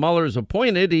after Mueller's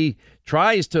appointed, he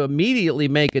tries to immediately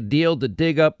make a deal to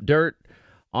dig up dirt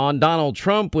on Donald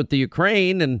Trump with the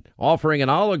Ukraine, and offering an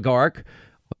oligarch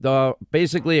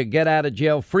basically a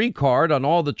get-out-of-jail-free card on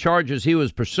all the charges he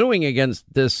was pursuing against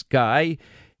this guy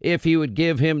if he would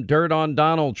give him dirt on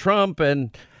Donald Trump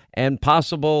and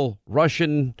possible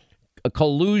Russian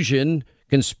collusion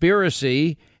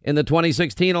conspiracy in the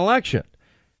 2016 election.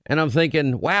 And I'm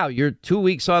thinking, wow, you're 2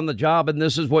 weeks on the job and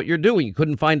this is what you're doing. You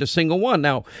couldn't find a single one.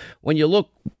 Now, when you look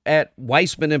at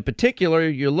Weissman in particular,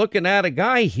 you're looking at a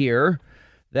guy here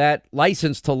that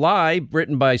License to Lie,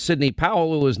 written by Sidney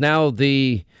Powell, who is now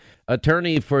the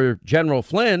attorney for General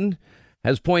Flynn,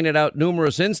 has pointed out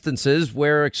numerous instances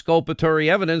where exculpatory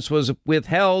evidence was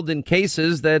withheld in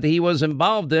cases that he was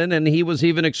involved in, and he was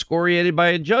even excoriated by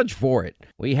a judge for it.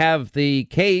 We have the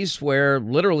case where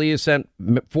literally he sent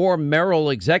 4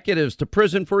 Merrill executives to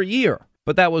prison for a year,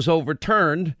 but that was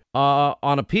overturned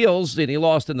on appeals, and he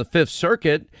lost in the Fifth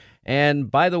Circuit. And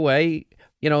by the way,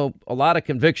 you know, a lot of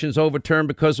convictions overturned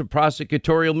because of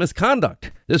prosecutorial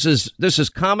misconduct. This is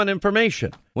common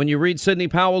information. When you read Sidney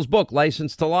Powell's book,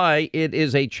 License to Lie, it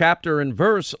is a chapter and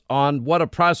verse on what a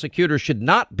prosecutor should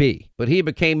not be. But he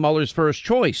became Mueller's first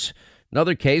choice.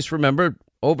 Another case, remember,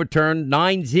 overturned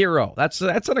 9-0. That's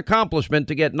an accomplishment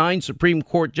to get 9 Supreme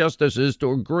Court justices to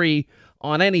agree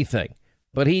on anything.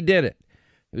 But he did it.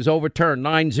 It was overturned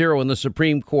 9-0 in the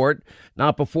Supreme Court,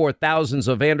 not before thousands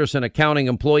of Anderson Accounting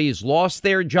employees lost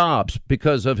their jobs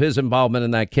because of his involvement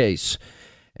in that case.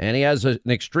 And he has an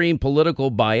extreme political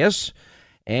bias.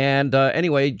 And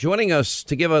anyway, joining us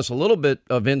to give us a little bit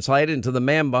of insight into the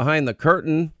man behind the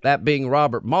curtain, that being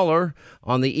Robert Mueller,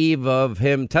 on the eve of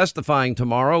him testifying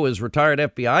tomorrow, is retired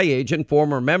FBI agent,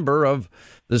 former member of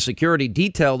the security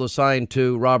detail assigned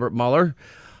to Robert Mueller.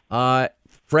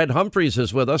 Fred Humphreys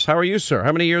is with us. How are you, sir?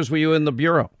 How many years were you in the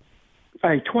Bureau?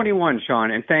 21,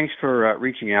 Sean, and thanks for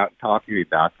reaching out and talking to me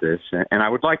about this. And I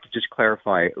would like to just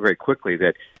clarify very quickly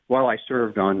that while I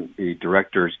served on the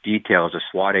director's detail as a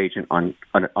SWAT agent on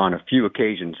a few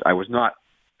occasions, I was not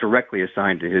directly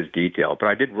assigned to his detail, but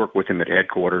I did work with him at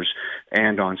headquarters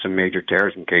and on some major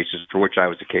terrorism cases for which I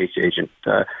was a case agent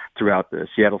throughout the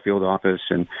Seattle field office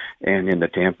and in the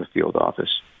Tampa field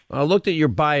office. I looked at your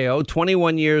bio,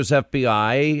 21 years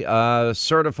FBI,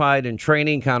 certified in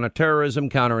training, counterterrorism,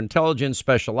 counterintelligence,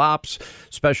 special ops,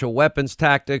 special weapons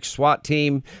tactics, SWAT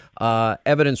team,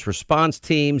 evidence response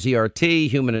teams, ERT,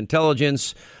 human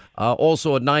intelligence,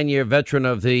 also a 9-year veteran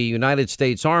of the United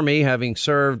States Army, having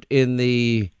served in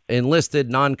the enlisted,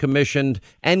 non-commissioned,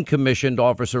 and commissioned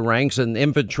officer ranks in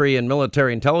infantry and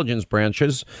military intelligence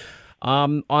branches.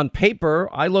 On paper,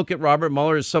 I look at Robert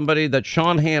Mueller as somebody that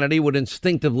Sean Hannity would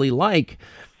instinctively like.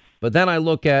 But then I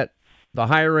look at the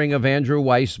hiring of Andrew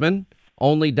Weissman,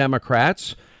 only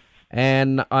Democrats.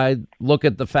 And I look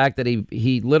at the fact that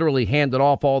he literally handed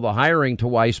off all the hiring to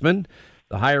Weissman,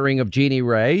 the hiring of Jeannie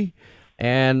Ray.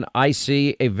 And I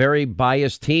see a very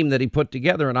biased team that he put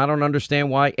together. And I don't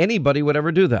understand why anybody would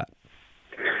ever do that.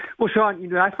 Well,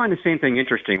 Sean, I find the same thing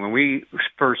interesting. When we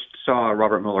first saw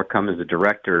Robert Mueller come as the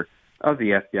director of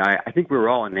the FBI, I think we were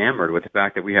all enamored with the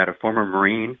fact that we had a former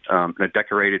Marine, a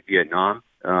decorated Vietnam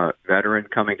veteran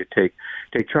coming to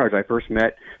take charge. I first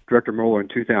met Director Mueller in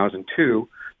 2002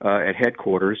 at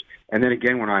headquarters, and then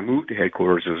again when I moved to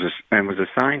headquarters and was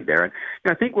assigned there. And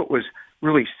I think what was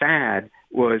really sad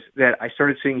was that I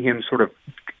started seeing him sort of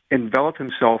envelop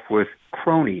himself with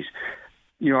cronies.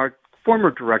 You know, our former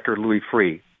director, Louis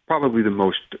Freeh, probably the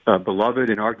most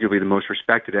beloved and arguably the most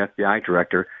respected FBI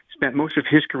director, spent most of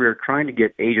his career trying to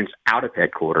get agents out of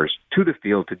headquarters to the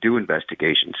field to do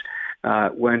investigations.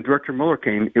 When Director Mueller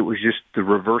came, it was just the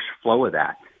reverse flow of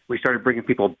that. We started bringing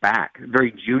people back,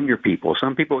 very junior people,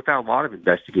 some people without a lot of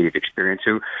investigative experience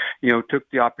who, took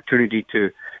the opportunity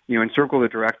to, encircle the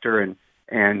director and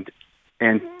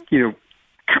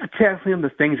kind of tell him the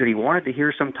things that he wanted to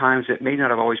hear sometimes that may not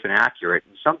have always been accurate.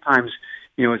 And sometimes,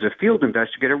 as a field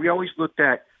investigator, we always looked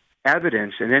at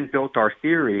evidence and then built our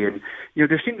theory. And,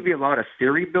 there seemed to be a lot of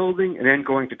theory building and then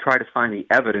going to try to find the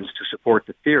evidence to support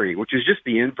the theory, which is just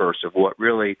the inverse of what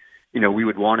really, we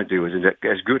would want to do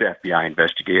as good FBI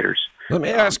investigators. Let me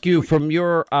ask you, from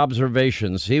your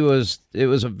observations, it was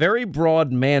a very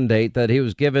broad mandate that he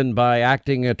was given by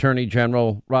Acting Attorney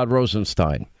General Rod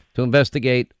Rosenstein to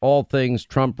investigate all things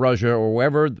Trump, Russia, or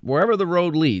wherever the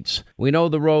road leads. We know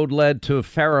the road led to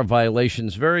FARA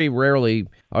violations. Very rarely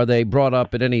are they brought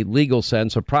up in any legal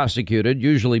sense or prosecuted.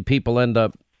 Usually people end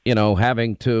up,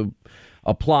 having to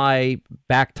apply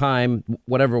back time,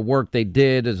 whatever work they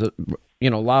did as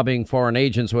lobbying foreign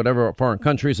agents, whatever, foreign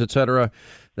countries, etc.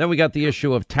 Then we got the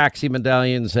issue of taxi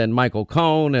medallions and Michael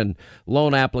Cohen and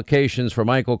loan applications for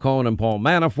Michael Cohen and Paul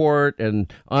Manafort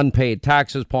and unpaid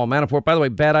taxes. Paul Manafort, by the way,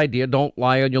 bad idea. Don't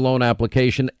lie on your loan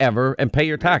application ever and pay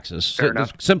your taxes.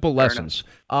 Simple lessons.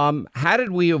 How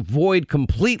did we avoid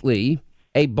completely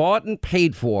a bought and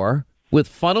paid for with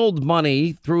funneled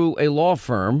money through a law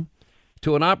firm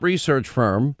to an op research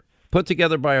firm put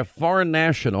together by a foreign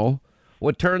national,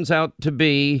 what turns out to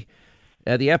be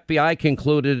the FBI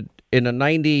concluded in a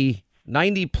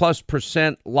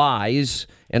 90+% lies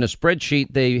in a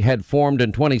spreadsheet they had formed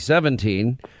in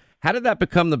 2017. How did that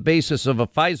become the basis of a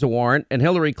FISA warrant? And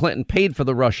Hillary Clinton paid for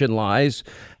the Russian lies,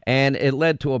 and it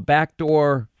led to a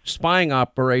backdoor spying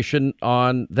operation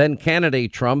on then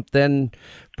candidate Trump, then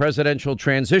presidential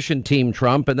transition team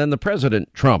Trump, and then the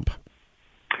president Trump.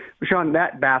 Sean,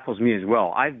 that baffles me as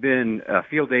well. I've been a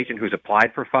field agent who's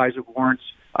applied for FISA warrants.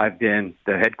 I've been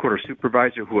the headquarters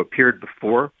supervisor who appeared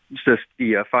before the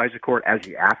FISA court as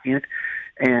the affiant.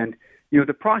 And,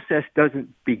 the process doesn't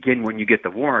begin when you get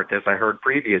the warrant, as I heard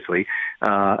previously.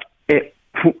 It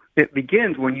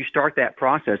begins when you start that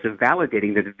process of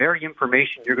validating that the very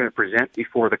information you're going to present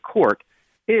before the court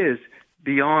is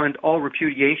beyond all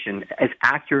repudiation, as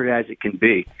accurate as it can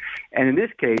be. And in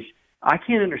this case, I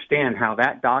can't understand how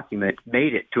that document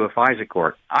made it to a FISA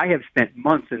court. I have spent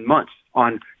months and months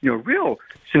on, real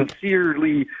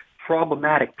sincerely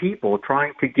problematic people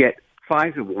trying to get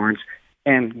FISA warrants,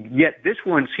 and yet this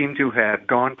one seemed to have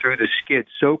gone through the skid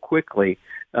so quickly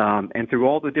and through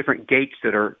all the different gates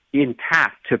that are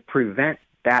intact to prevent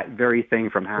that very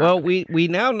thing from happening. Well, we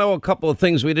now know a couple of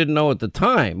things we didn't know at the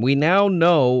time. We now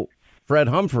know, Fred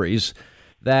Humphreys,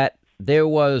 that there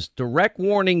was direct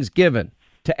warnings given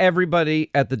to everybody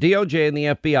at the DOJ and the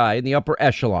FBI in the upper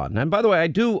echelon. And by the way,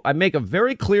 I make a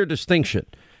very clear distinction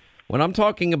when I'm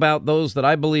talking about those that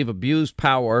I believe abused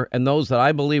power and those that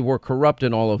I believe were corrupt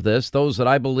in all of this, those that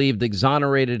I believed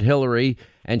exonerated Hillary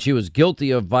and she was guilty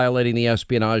of violating the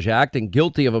Espionage Act and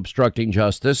guilty of obstructing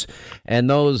justice, and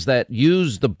those that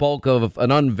used the bulk of an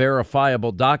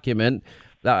unverifiable document.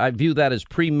 I view that as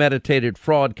premeditated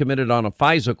fraud committed on a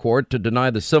FISA court to deny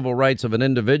the civil rights of an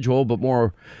individual, but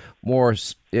more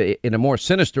in a more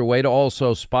sinister way to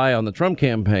also spy on the Trump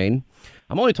campaign.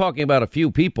 I'm only talking about a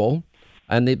few people,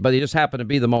 but they just happen to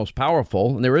be the most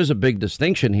powerful. And there is a big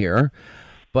distinction here.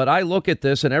 But I look at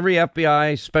this, and every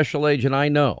FBI special agent I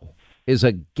know is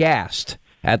aghast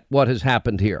at what has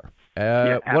happened here.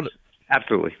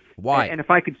 Absolutely. Why? And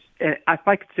if I could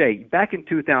say, back in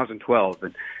 2012,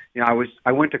 and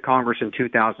I went to Congress in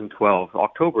 2012,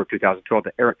 October of 2012,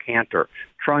 to Eric Cantor,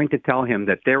 trying to tell him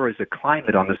that there was a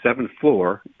climate on the 7th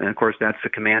floor, and of course that's the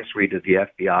command suite of the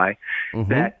FBI,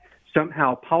 that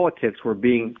somehow politics were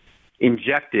being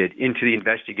injected into the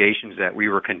investigations that we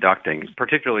were conducting,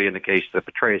 particularly in the case, the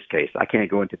Petraeus case. I can't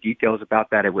go into details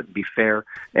about that. It wouldn't be fair,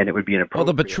 and it would be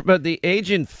inappropriate. But the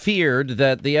agent feared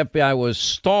that the FBI was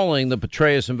stalling the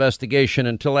Petraeus investigation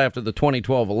until after the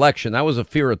 2012 election. That was a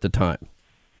fear at the time.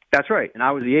 That's right, and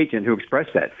I was the agent who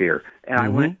expressed that fear. And I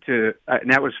went to,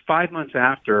 and that was 5 months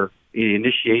after the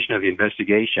initiation of the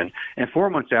investigation, and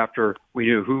 4 months after we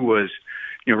knew who was,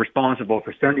 responsible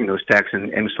for sending those texts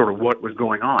and sort of what was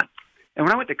going on. And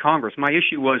when I went to Congress, my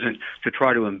issue wasn't to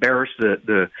try to embarrass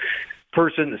the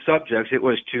person, the subjects. It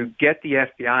was to get the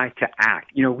FBI to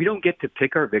act. We don't get to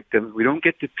pick our victims. We don't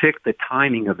get to pick the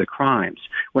timing of the crimes.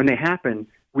 When they happen,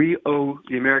 we owe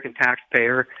the American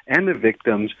taxpayer and the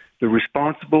victims the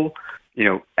responsible,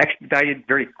 expedited,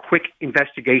 very quick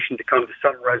investigation to come to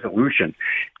some resolution.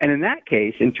 And in that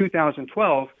case, in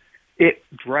 2012, it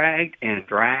dragged and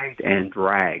dragged and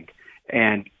dragged.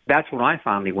 And that's when I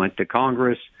finally went to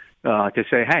Congress to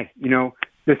say, hey,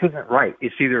 this isn't right.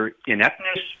 It's either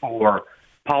ineptness or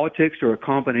politics or a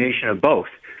combination of both.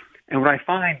 And what I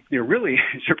find really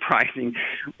surprising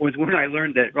was when I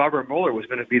learned that Robert Mueller was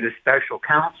going to be the special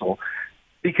counsel,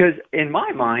 because in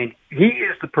my mind, he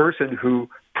is the person who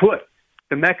put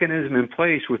the mechanism in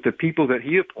place with the people that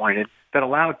he appointed that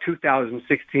allowed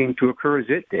 2016 to occur as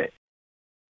it did.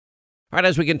 All right,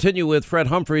 as we continue with Fred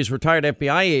Humphreys, retired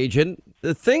FBI agent,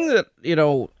 the thing that,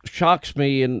 shocks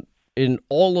me in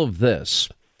all of this,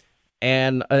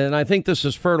 and I think this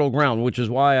is fertile ground, which is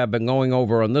why I've been going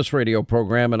over on this radio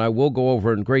program, and I will go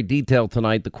over in great detail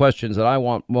tonight the questions that I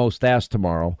want most asked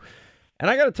tomorrow. And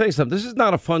I got to tell you something, this is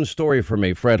not a fun story for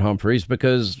me, Fred Humphreys,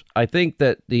 because I think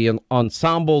that the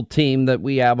ensemble team that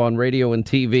we have on radio and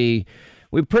TV,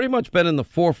 we've pretty much been in the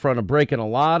forefront of breaking a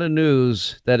lot of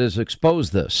news that has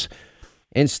exposed this.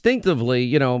 instinctively,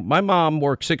 you know, my mom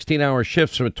worked 16-hour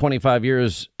shifts for 25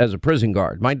 years as a prison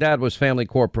guard. My dad was family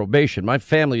court probation. My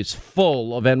family is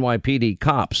full of NYPD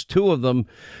cops.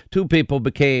 Two people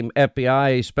became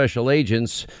FBI special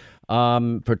agents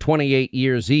for 28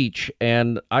 years each.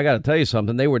 And I got to tell you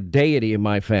something, they were deity in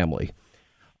my family.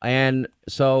 And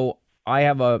so I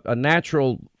have a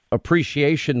natural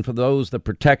appreciation for those that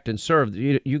protect and serve.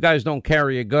 You guys don't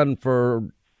carry a gun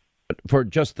for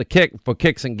just for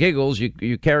kicks and giggles.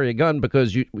 You carry a gun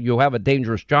because you have a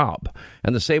dangerous job.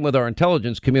 And the same with our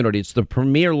intelligence community. It's the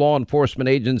premier law enforcement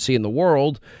agency in the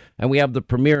world, and we have the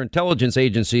premier intelligence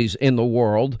agencies in the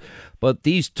world. But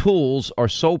these tools are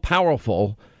so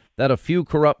powerful that a few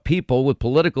corrupt people with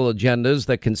political agendas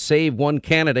that can save one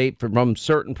candidate from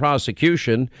certain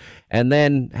prosecution and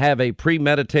then have a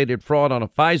premeditated fraud on a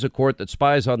FISA court that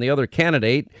spies on the other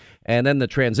candidate, and then the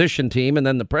transition team, and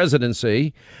then the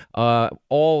presidency,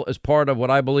 all as part of what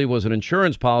I believe was an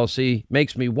insurance policy,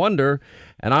 makes me wonder.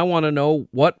 And I want to know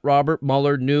what Robert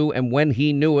Mueller knew and when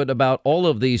he knew it about all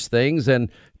of these things. And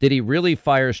did he really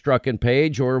fire Strzok and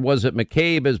Page, or was it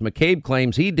McCabe, as McCabe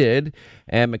claims he did?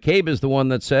 And McCabe is the one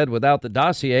that said without the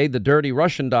dossier, the dirty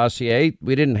Russian dossier,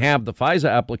 we didn't have the FISA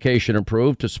application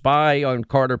approved to spy on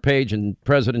Carter Page and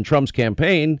President Trump's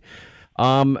campaign.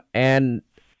 And,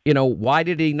 you know, why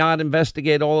did he not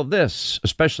investigate all of this?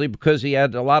 Especially because he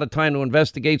had a lot of time to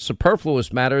investigate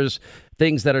superfluous matters,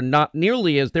 things that are not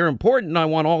nearly as they're important. I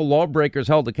want all lawbreakers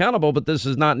held accountable, but this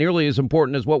is not nearly as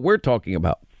important as what we're talking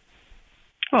about.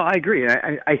 Well, I agree.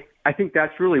 I think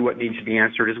that's really what needs to be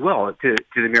answered as well to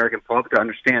the American public, to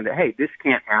understand that, hey, this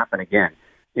can't happen again.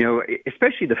 You know,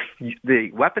 especially the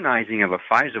weaponizing of a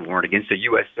FISA warrant against a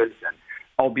U.S. citizen,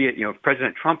 albeit, you know,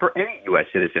 President Trump or any U.S.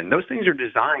 citizen. Those things are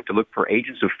designed to look for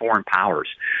agents of foreign powers.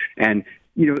 And,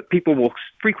 you know, people will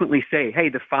frequently say, hey,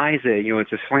 the FISA, you know,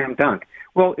 it's a slam dunk.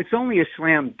 Well, it's only a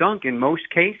slam dunk in most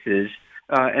cases,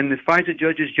 and the FISA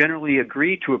judges generally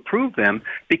agree to approve them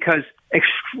because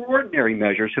extraordinary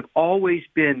measures have always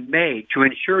been made to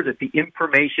ensure that the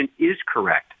information is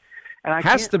correct. And I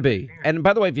has to be. And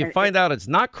by the way, if you find out it's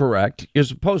not correct, you're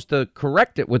supposed to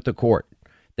correct it with the court.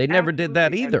 They never did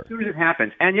that either. As soon as it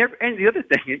happens. And the other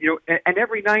thing, you know, and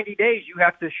every 90 days you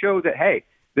have to show that, hey,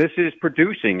 this is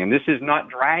producing and this is not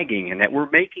dragging and that we're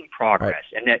making progress.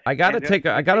 Right. And that I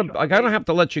gotta have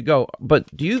to let you go.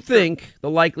 But do you think the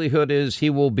likelihood is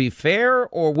he will be fair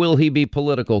or will he be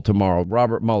political tomorrow?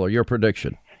 Robert Mueller, your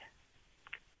prediction.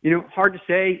 You know, hard to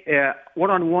say.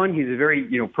 One-on-one, he's a very,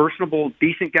 you know, personable,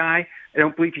 decent guy. I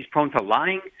don't believe he's prone to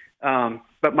lying.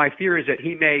 But my fear is that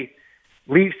he may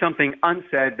leave something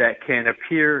unsaid that can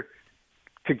appear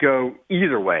to go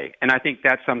either way. And I think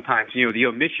that sometimes, you know, the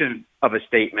omission of a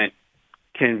statement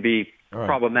can be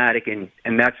problematic, and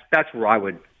that's where I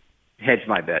would hedge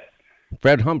my bet.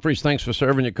 Fred Humphreys, thanks for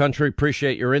serving your country.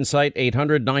 Appreciate your insight.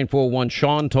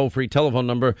 800-941-SEAN, toll-free telephone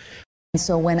number.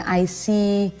 So when I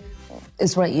see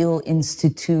Israel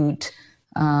institute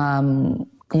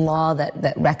law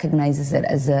that recognizes it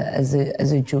as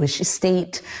a Jewish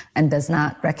state and does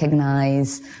not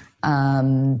recognize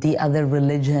the other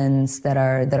religions that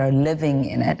are living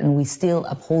in it, and we still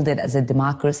uphold it as a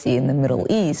democracy in the Middle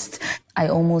East, I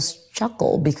almost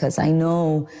chuckle because I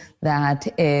know that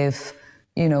if,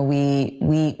 you know,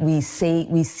 we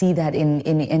see that in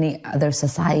any other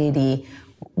society,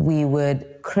 we would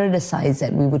criticize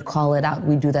it. We would call it out.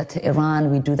 We do that to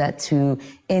Iran. We do that to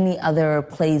any other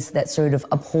place that sort of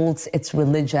upholds its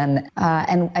religion.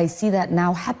 And I see that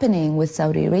now happening with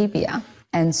Saudi Arabia.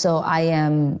 And so I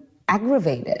am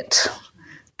aggravated,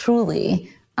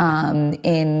 truly,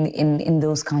 in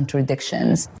those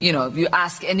contradictions. You know, if you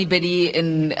ask anybody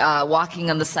in walking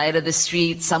on the side of the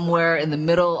street somewhere in the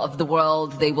middle of the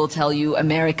world, they will tell you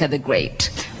America the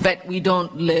Great. But we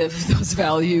don't live those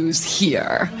values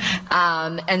here.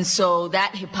 And so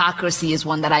that hypocrisy is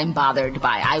one that I'm bothered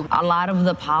by. A lot of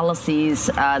the policies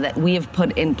that we have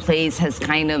put in place has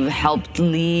kind of helped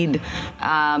lead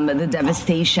the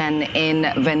devastation in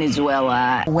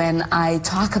Venezuela. When I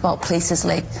talk about places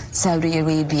like Saudi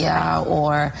Arabia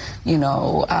or, you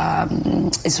know,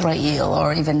 Israel,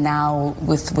 or even now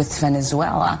with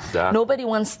Venezuela, nobody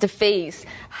wants to face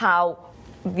how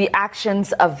the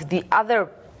actions of the other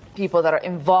people that are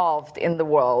involved in the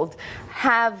world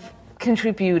have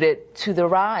contributed to the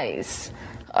rise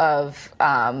of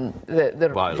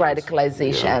the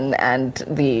radicalization and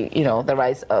the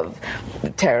rise of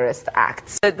terrorist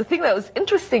acts. The thing that was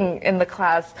interesting in the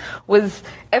class was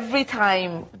every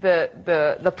time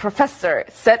the professor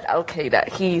said Al-Qaeda,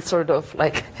 he sort of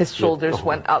like his shoulders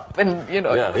went up, and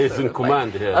he's in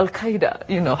command here. Al-Qaeda,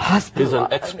 Hezbollah. He's an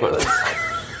expert.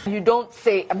 You don't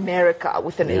say America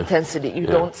with an intensity. You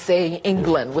don't say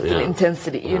England with an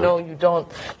intensity. You know, you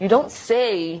don't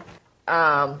say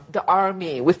the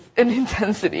army with an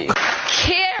intensity.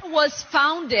 CARE was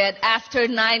founded after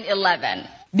 9/11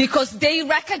 because they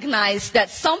recognized that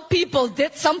some people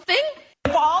did something.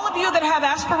 For all of you that have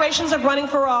aspirations of running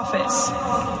for office,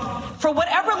 for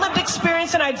whatever lived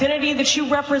experience and identity that you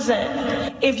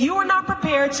represent, if you are not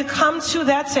prepared to come to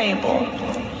that table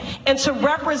and to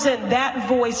represent that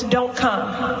voice, don't come.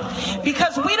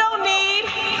 Because we don't need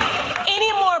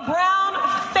any more brown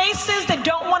faces that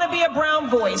don't want to be a brown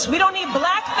voice. We don't need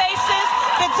black faces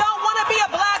that don't want to be a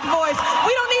black voice.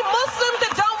 We don't need Muslims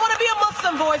that don't want to be a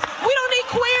Muslim voice. We don't need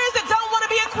queers that don't want to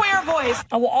be a queer voice.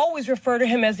 I will always refer to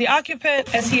him as the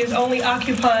occupant, as he is only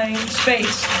occupying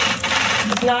space. He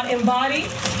does not embody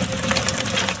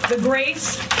the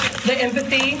grace, the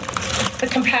empathy, the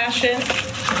compassion,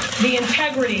 the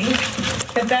integrity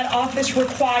that office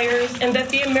requires and that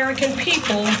the American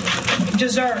people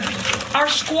deserve. Our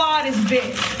squad is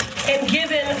big, and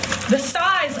given the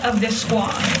size of this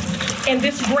squad and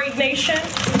this great nation,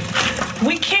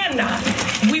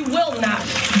 we will not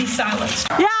be silenced.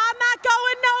 Yeah, I'm not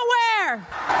going nowhere.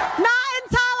 Not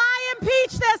until I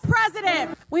impeach this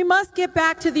president. We must get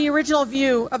back to the original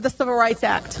view of the Civil Rights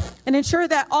Act and ensure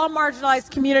that all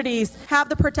marginalized communities have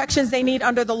the protections they need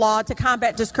under the law to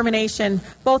combat discrimination,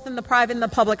 both in the private and the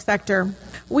public sector.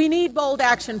 We need bold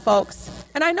action, folks.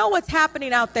 And I know what's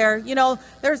happening out there. You know,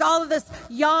 there's all of this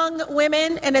young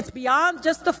women, and it's beyond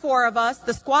just the four of us.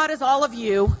 The squad is all of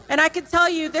you. And I can tell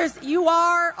you, you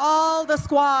are all the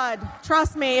squad.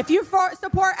 Trust me. If you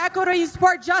support equity, you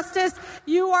support justice,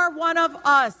 you are one of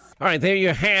us. All right, there you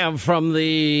have from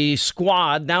the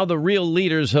squad, now the real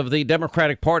leaders of the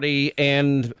Democratic Party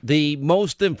and the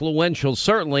most influential,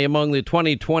 certainly among the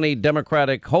 2020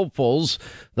 Democratic hopefuls,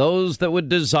 those that would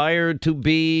desire to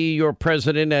be your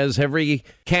president, as every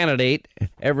candidate,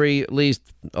 every at least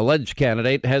alleged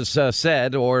candidate has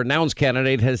said, or announced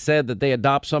candidate has said that they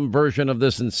adopt some version of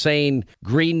this insane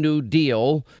Green New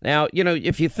Deal. Now, you know,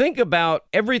 if you think about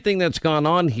everything that's gone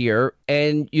on here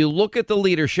and you look at the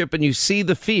leadership and you see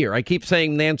the fear, I keep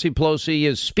saying Nancy Pelosi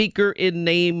is speaker in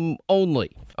name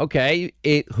only. Okay,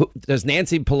 does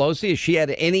Nancy Pelosi, has she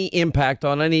had any impact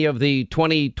on any of the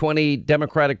 2020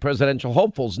 Democratic presidential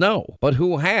hopefuls? No. But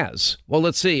who has? Well,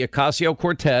 let's see.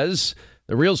 Ocasio-Cortez,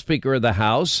 the real Speaker of the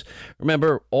House.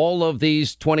 Remember, all of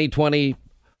these 2020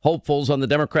 hopefuls on the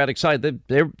Democratic side,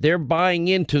 they're buying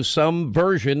into some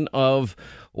version of,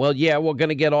 well, yeah, we're going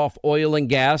to get off oil and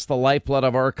gas, the lifeblood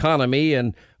of our economy,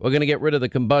 and we're going to get rid of the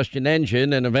combustion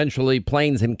engine and eventually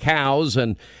planes and cows,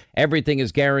 and everything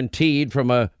is guaranteed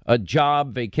from a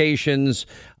job, vacations,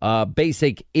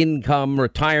 basic income,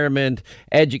 retirement,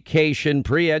 education,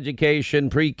 pre-education,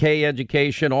 pre-K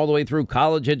education, all the way through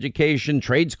college education,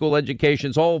 trade school education.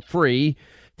 It's all free.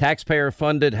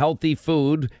 Taxpayer-funded healthy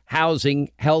food,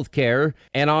 housing, health care,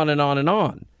 and on and on and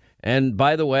on. And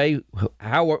by the way,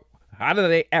 how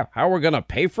we're going to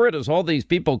pay for it is all these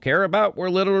people care about. We're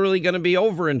literally going to be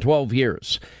over in 12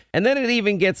 years. And then it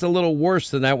even gets a little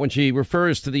worse than that when she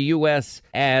refers to the U.S.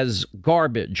 as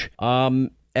garbage,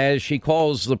 as she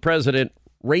calls the president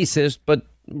racist, but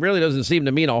really doesn't seem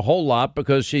to mean a whole lot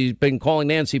because she's been calling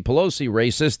Nancy Pelosi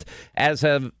racist, as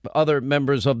have other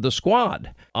members of the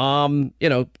squad.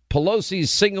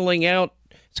 Pelosi's singling out.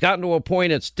 It's gotten to a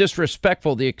point it's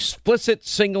disrespectful, the explicit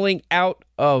singling out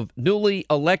of newly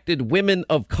elected women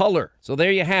of color. So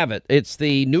there you have it. It's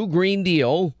the new Green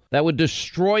Deal that would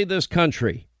destroy this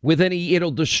country.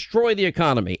 It'll destroy the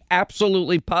economy.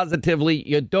 Absolutely, positively.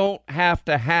 You don't have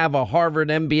to have a Harvard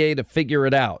MBA to figure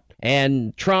it out.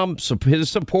 And Trump,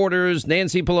 his supporters,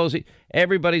 Nancy Pelosi,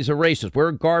 everybody's a racist. We're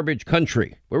a garbage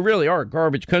country. We really are a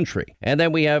garbage country. And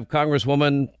then we have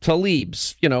Congresswoman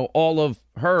Tlaib's, all of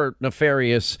her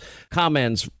nefarious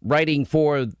comments, writing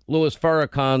for Louis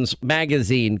Farrakhan's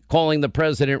magazine, calling the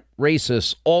president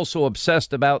racist, also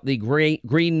obsessed about the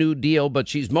Green New Deal. But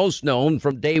she's most known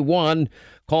from day one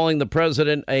calling the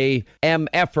president a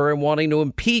MFer and wanting to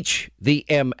impeach the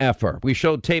MFer. We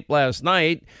showed tape last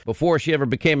night before she ever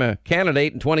became a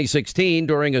candidate in 2016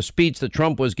 during a speech that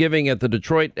Trump was giving at the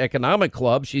Detroit Economic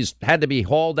Club. She's had to be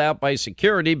hauled out by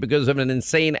security because of an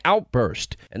insane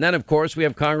outburst. And then, of course, we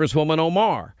have Congresswoman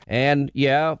Omar. And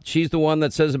yeah, she's the one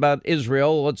that says about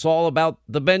Israel, it's all about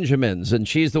the Benjamins. And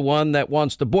she's the one that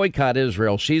wants to boycott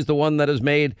Israel. She's the one that has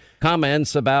made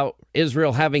comments about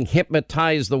Israel having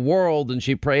hypnotized the world. And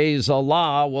she prays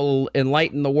Allah will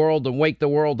enlighten the world and wake the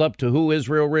world up to who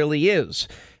Israel really is.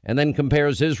 And then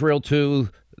compares Israel to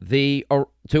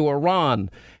to Iran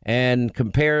and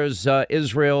compares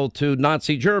Israel to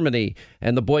Nazi Germany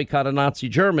and the boycott of Nazi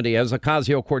Germany, as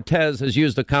Ocasio-Cortez has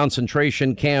used a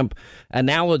concentration camp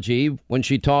analogy when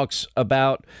she talks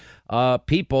about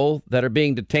people that are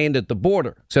being detained at the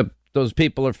border, except those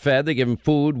people are fed. They give them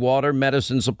food, water,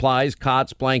 medicine, supplies,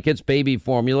 cots, blankets, baby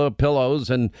formula, pillows,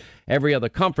 and every other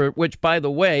comfort, which, by the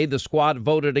way, the squad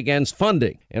voted against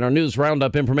funding. In our news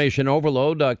roundup information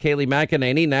overload, Kayleigh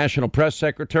McEnany, National Press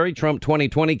Secretary, Trump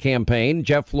 2020 campaign,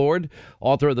 Jeff Lord,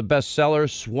 author of the bestseller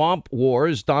Swamp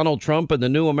Wars, Donald Trump and the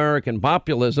New American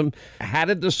Populism. How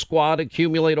did the squad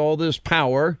accumulate all this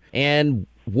power, and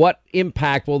what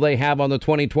impact will they have on the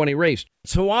 2020 race?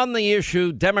 So on the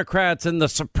issue, Democrats and the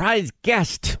surprise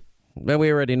guest that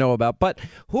we already know about. But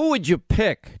who would you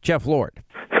pick, Jeff Lord?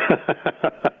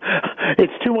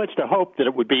 It's too much to hope that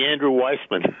it would be Andrew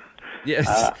Weissman.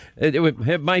 Yes,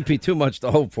 it might be too much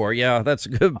to hope for. Yeah, that's a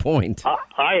good point.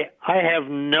 I have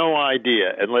no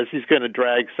idea, unless he's going to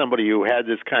drag somebody who had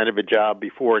this kind of a job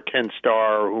before, Ken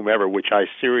Starr or whomever, which I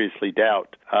seriously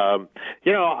doubt.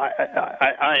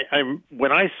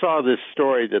 When I saw this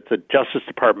story that the Justice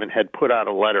Department had put out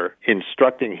a letter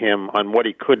instructing him on what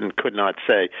he could and could not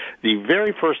say, the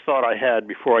very first thought I had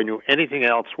before I knew anything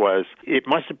else was it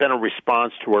must have been a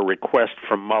response to a request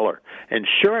from Mueller. And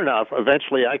sure enough,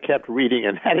 eventually I kept reading,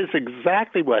 and that is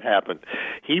exactly what happened.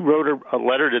 He wrote a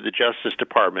letter to the Justice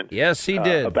Department. Yes, he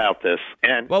did. About this.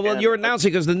 And you're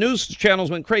announcing, because the news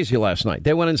channels went crazy last night.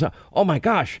 They went and said, oh, my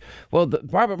gosh,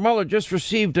 Robert Mueller just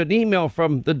received an email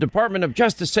from the Department of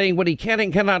Justice saying what he can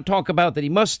and cannot talk about, that he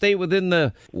must stay within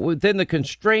the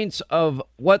constraints of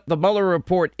what the Mueller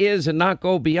report is and not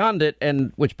go beyond it,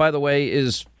 and which, by the way,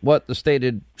 is what the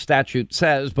stated statute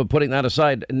says. But putting that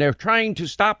aside, and they're trying to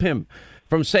stop him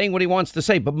from saying what he wants to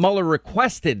say. But Mueller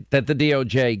requested that the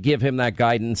DOJ give him that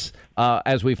guidance,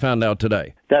 as we found out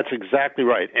today. That's exactly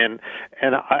right. And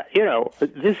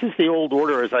this is the old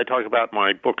order, as I talk about in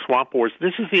my book, Swamp Wars.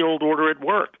 This is the old order at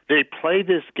work. They play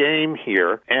this game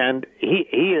here, and he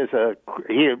is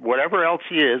whatever else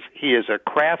he is a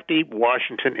crafty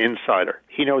Washington insider.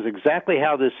 He knows exactly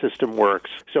how this system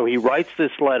works. So he writes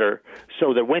this letter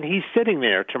so that when he's sitting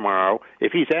there tomorrow,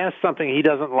 if he's asked something he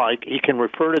doesn't like, he can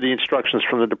refer to the instructions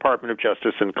from the Department of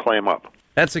Justice and clam up.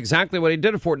 That's exactly what he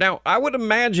did it for. Now, I would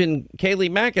imagine Kayleigh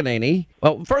McEnany.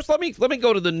 Well, first, let me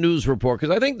go to the news report,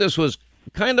 because I think this was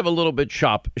kind of a little bit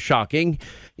shocking.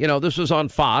 This was on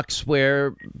Fox,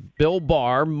 where Bill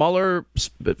Barr, Mueller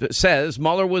says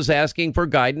Mueller was asking for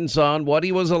guidance on what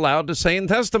he was allowed to say in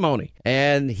testimony.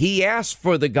 And he asked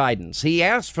for the guidance. He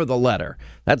asked for the letter.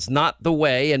 That's not the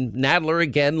way. And Nadler,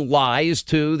 again, lies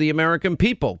to the American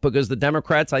people, because the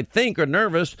Democrats, I think, are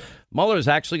nervous. Mueller's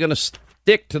actually going to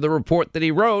stick to the report that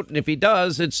he wrote, and if he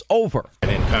does, it's over.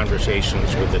 And in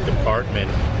conversations with the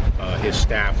department, his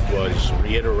staff was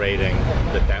reiterating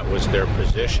that was their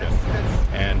position,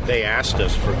 and they asked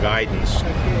us for guidance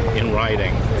in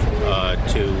writing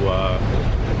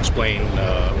to explain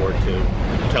or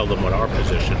to tell them what our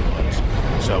position was.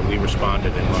 So we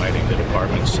responded in writing. The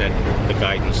department sent the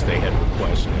guidance they had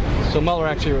requested. So Mueller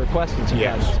actually requested some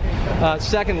guidance.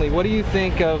 Secondly, what do you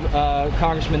think of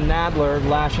Congressman Nadler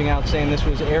lashing out, saying this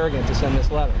was arrogant to send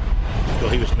this letter? Well,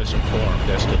 he was misinformed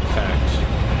as to the facts.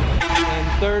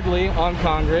 And thirdly, on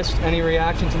Congress, any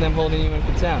reaction to them holding you in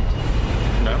contempt?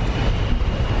 No.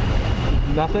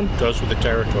 Nothing? Goes with the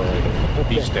territory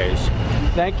these days.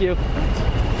 Thank you.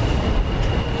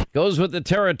 Goes with the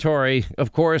territory.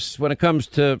 Of course, when it comes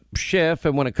to Schiff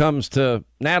and when it comes to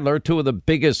Nadler, two of the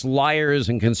biggest liars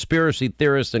and conspiracy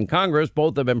theorists in Congress,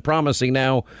 both have been promising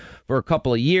now for a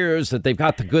couple of years that they've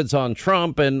got the goods on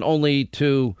Trump, and only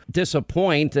to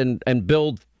disappoint and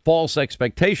build false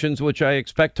expectations, which I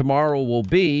expect tomorrow will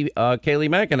be Kayleigh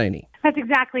McEnany. That's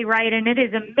exactly right. And it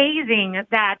is amazing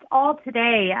that all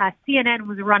today, CNN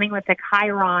was running with the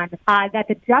chyron that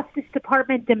the Justice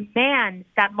Department demands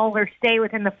that Mueller stay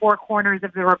within the four corners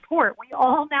of the report. We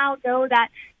all now know that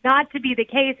not to be the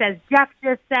case, as Jeff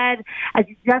just said, as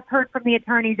you just heard from the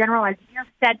Attorney General, as you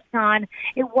said, Sean,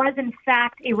 it was in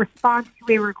fact a response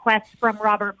to a request from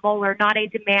Robert Mueller, not a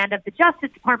demand of the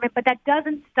Justice Department, but that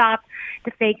doesn't stop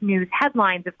the fake news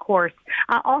headlines, of course.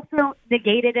 Also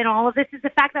negated in all of this is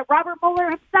the fact that Robert Mueller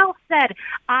himself said,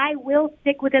 I will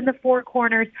stick within the four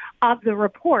corners of the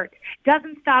report.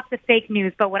 Doesn't stop the fake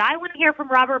news. But what I want to hear from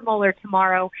Robert Mueller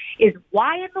tomorrow is,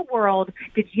 why in the world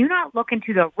did you not look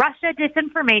into the Russia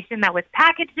disinformation that was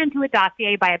packaged into a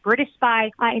dossier by a British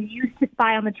spy and used to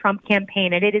spy on the Trump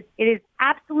campaign? And it is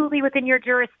absolutely within your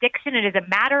jurisdiction. It is a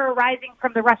matter arising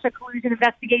from the Russia collusion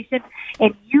investigation,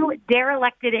 and you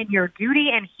derelicted in your duty,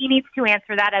 and he needs to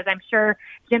answer that, as I'm sure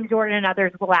Jim Jordan and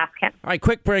others will ask him. All right,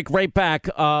 quick break, right back.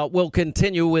 We'll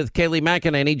continue with Kayleigh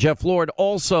McEnany. Jeff Lord,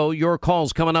 also your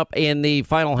calls coming up in the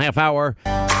final half hour.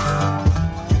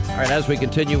 All right, as we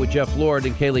continue with Jeff Lord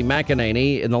and Kayleigh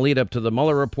McEnany in the lead up to the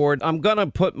Mueller report, I'm going to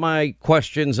put my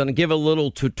questions and give a little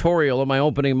tutorial in my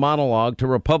opening monologue to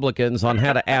Republicans on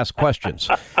how to ask questions.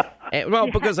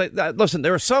 Well, because, listen,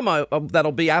 there are some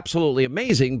that'll be absolutely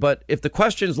amazing, but if the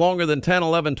question's longer than 10,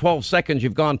 11, 12 seconds,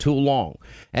 you've gone too long.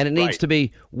 And it needs to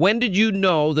be, when did you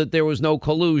know that there was no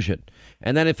collusion?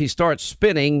 And then if he starts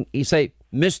spinning, he say,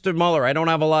 Mr. Mueller, I don't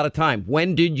have a lot of time.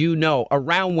 When did you know?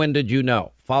 Around when did you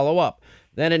know? Follow up.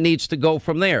 Then it needs to go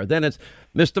from there. Then it's,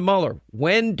 Mr. Mueller,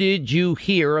 when did you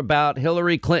hear about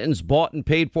Hillary Clinton's bought and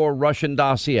paid for Russian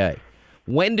dossier?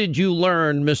 When did you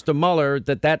learn, Mr. Mueller,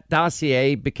 that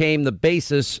dossier became the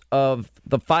basis of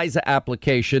the FISA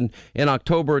application in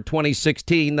October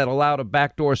 2016 that allowed a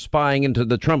backdoor spying into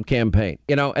the Trump campaign?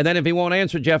 You know, and then if he won't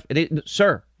answer, Jeff,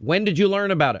 sir, when did you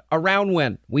learn about it? Around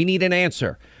when? We need an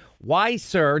answer. Why,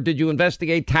 sir, did you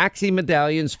investigate taxi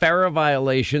medallions, FARA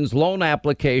violations, loan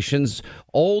applications,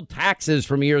 old taxes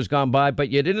from years gone by, but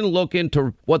you didn't look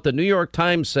into what the New York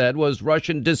Times said was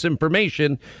Russian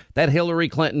disinformation that Hillary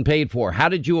Clinton paid for? How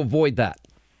did you avoid that?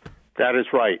 That is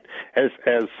right. As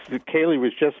Kayleigh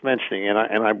was just mentioning, and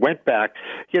I went back,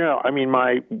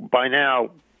 my by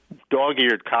now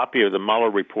dog-eared copy of the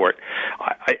Mueller report,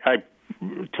 I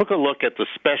took a look at the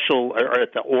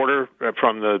at the order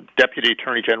from the Deputy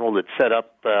Attorney General that set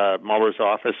up Mueller's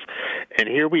office, and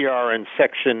here we are in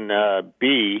Section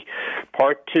B,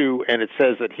 Part 2, and it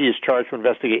says that he is charged to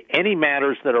investigate any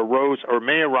matters that arose or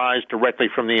may arise directly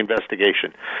from the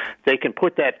investigation. They can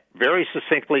put that very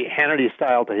succinctly, Hannity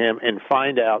style, to him and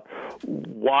find out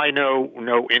why no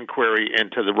inquiry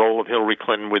into the role of Hillary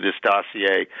Clinton with this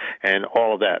dossier and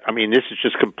all of that. I mean, this is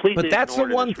just completely. But that's the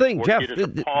one thing, Jeff.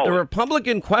 The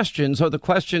Republican questions are the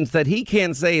questions that he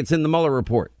can't say it's in the Mueller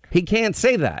report. He can't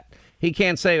say that. He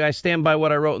can't say, I stand by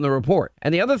what I wrote in the report.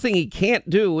 And the other thing he can't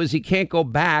do is he can't go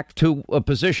back to a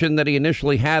position that he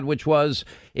initially had, which was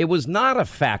it was not a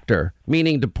factor,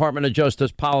 meaning Department of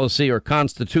Justice policy or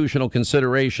constitutional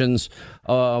considerations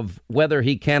of whether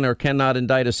he can or cannot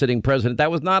indict a sitting president.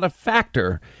 That was not a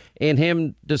factor in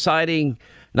him deciding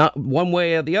not one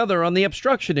way or the other on the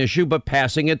obstruction issue, but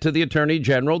passing it to the Attorney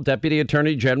General, Deputy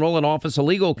Attorney General, and Office of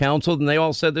Legal Counsel, and they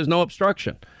all said there's no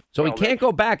obstruction. So he can't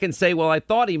go back and say, well, I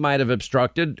thought he might have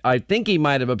obstructed. I think he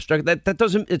might have obstructed. That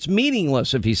doesn't, it's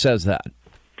meaningless if he says that.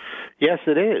 Yes,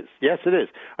 it is. Yes, it is.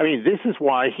 I mean, this is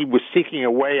why he was seeking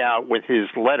a way out with his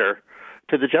letter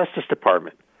to the Justice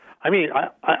Department. I mean,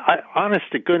 I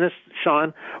honest to goodness,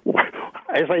 Sean,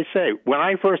 as I say, when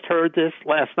I first heard this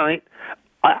last night,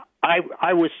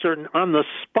 I was certain on the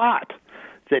spot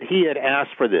that he had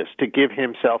asked for this to give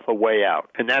himself a way out.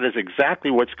 And that is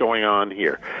exactly what's going on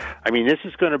here. I mean, this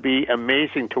is going to be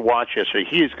amazing to watch yesterday.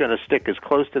 He is going to stick as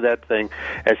close to that thing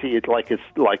as like it's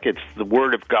the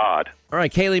word of God. All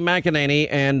right, Kayleigh McEnany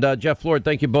and Jeff Lord,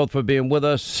 thank you both for being with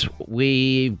us.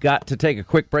 We've got to take a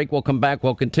quick break. We'll come back.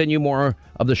 We'll continue more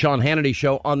of the Sean Hannity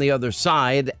Show on the other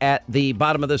side. At the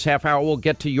bottom of this half hour, we'll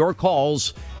get to your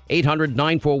calls,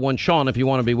 800-941-SEAN, if you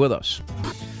want to be with us.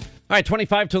 All right,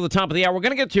 25 till the top of the hour. We're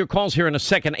going to get to your calls here in a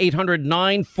second.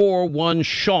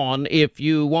 800-941-SEAN if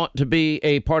you want to be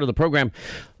a part of the program.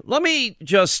 Let me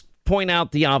just point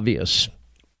out the obvious.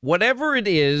 Whatever it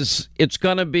is, it's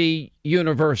going to be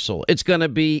universal. It's going to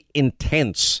be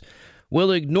intense.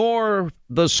 We'll ignore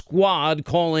the squad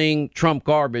calling Trump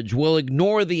garbage. We'll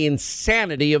ignore the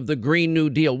insanity of the Green New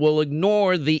Deal. We'll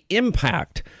ignore the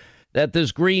impact that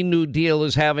this Green New Deal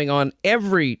is having on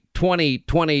every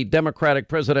 2020 Democratic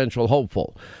presidential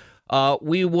hopeful.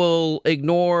 We will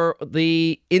ignore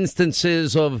the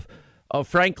instances of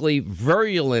frankly,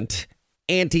 virulent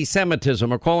anti-Semitism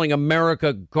or calling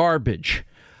America garbage.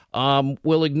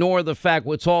 We'll ignore the fact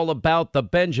it's all about the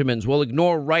Benjamins. We'll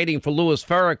ignore writing for Louis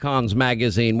Farrakhan's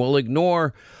magazine. We'll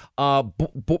ignore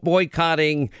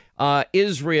boycotting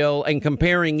Israel and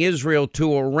comparing Israel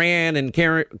to Iran and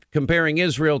comparing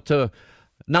Israel to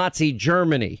Nazi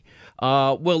Germany.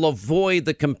 We'll avoid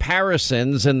the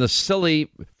comparisons and the silly,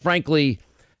 frankly,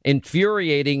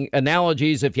 infuriating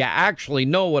analogies. If you actually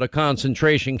know what a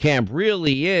concentration camp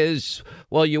really is,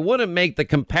 well, you wouldn't make the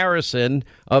comparison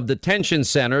of detention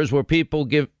centers where people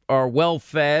are well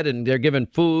fed and they're given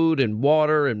food and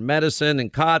water and medicine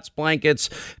and cots,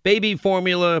 blankets, baby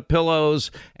formula,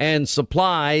 pillows, and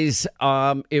supplies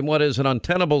in what is an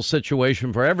untenable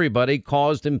situation for everybody,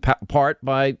 caused in part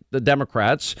by the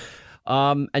Democrats.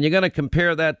 And you're going to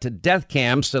compare that to death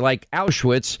camps like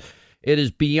Auschwitz. It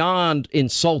is beyond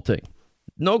insulting.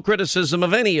 No criticism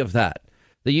of any of that.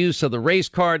 The use of the race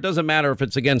card doesn't matter if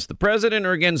it's against the president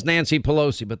or against Nancy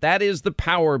Pelosi, but that is the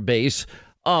power base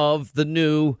of the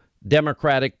new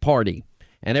Democratic Party.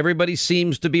 And everybody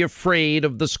seems to be afraid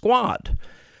of the squad.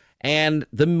 And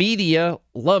the media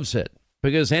loves it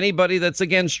because anybody that's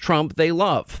against Trump, they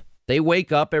love. They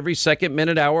wake up every second,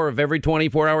 minute, hour of every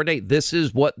 24-hour day. This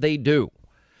is what they do.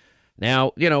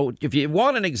 Now, you know, if you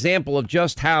want an example of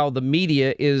just how the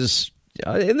media is,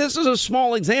 and this is a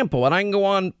small example, and I can go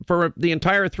on for the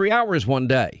entire 3 hours one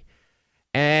day.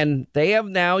 And they have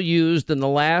now used in the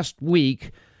last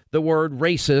week the word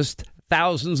racist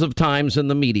thousands of times in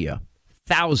the media.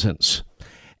 Thousands.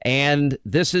 And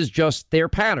this is just their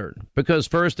pattern, because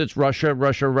first it's Russia,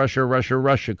 Russia, Russia, Russia,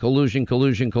 Russia, collusion,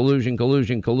 collusion, collusion,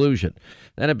 collusion, collusion.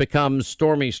 Then it becomes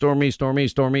Stormy, Stormy, Stormy,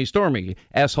 Stormy, Stormy,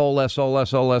 S-hole, S-hole,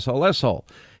 S-hole, S-hole, S-hole.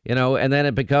 You know, and then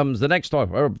it becomes the next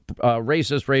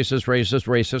racist, racist, racist,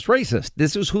 racist, racist.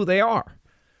 This is who they are.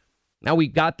 Now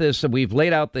we've got this, and we've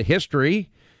laid out the history.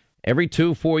 Every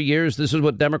 2-4 years, this is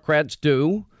what Democrats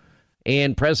do.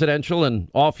 In presidential and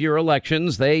off-year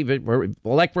elections, they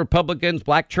elect Republicans.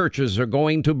 Black churches are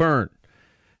going to burn.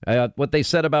 What they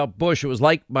said about Bush, it was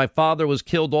like my father was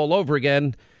killed all over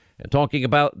again, and talking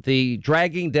about the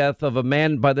dragging death of a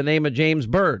man by the name of James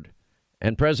Byrd.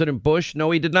 And President Bush,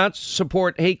 no, he did not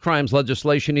support hate crimes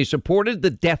legislation. He supported the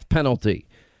death penalty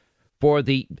for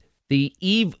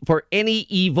for any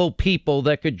evil people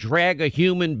that could drag a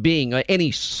human being,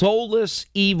 any soulless,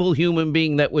 evil human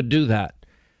being that would do that.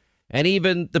 And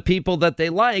even the people that they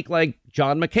like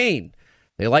John McCain.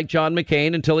 They liked John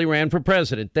McCain until he ran for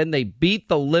president. Then they beat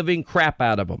the living crap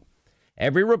out of him.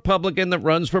 Every Republican that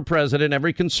runs for president,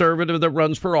 every conservative that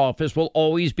runs for office will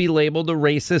always be labeled a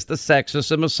racist, a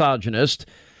sexist, a misogynist,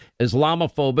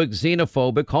 Islamophobic,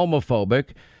 xenophobic, homophobic.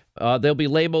 They'll be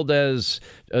labeled as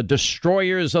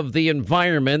destroyers of the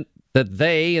environment, that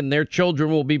they and their children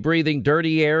will be breathing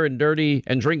dirty air and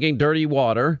drinking dirty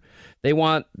water. They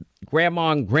want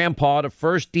grandma and grandpa to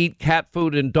first eat cat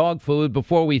food and dog food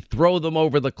before we throw them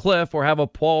over the cliff or have a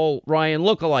Paul Ryan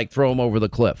lookalike throw them over the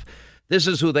cliff. This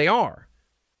is who they are.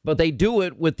 But they do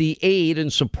it with the aid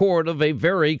and support of a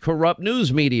very corrupt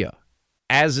news media.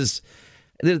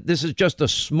 This is just a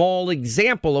small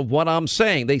example of what I'm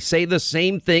saying. They say the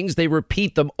same things. They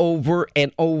repeat them over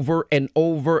and over and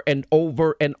over and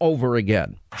over and over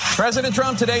again. President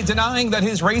Trump today denying that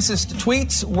his racist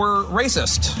tweets were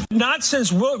racist. Not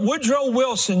since Woodrow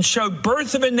Wilson showed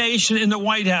Birth of a Nation in the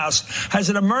White House has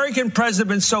an American president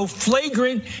been so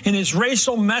flagrant in his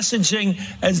racial messaging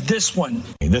as this one.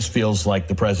 This feels like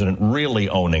the president really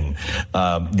owning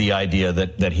the idea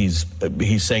that he's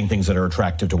saying things that are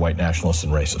attractive to white nationalists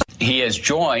and racists. He has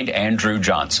joined Andrew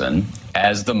Johnson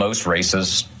as the most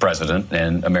racist president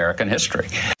in American history.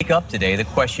 Wake up today, the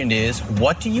question is,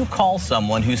 what do you call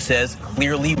someone who says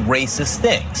clearly racist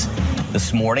things?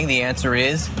 This morning, the answer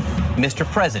is Mr.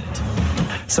 President.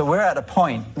 So we're at a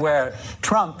point where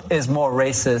Trump is more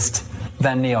racist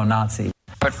than neo-Nazi.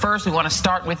 But first, we want to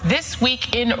start with This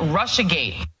Week in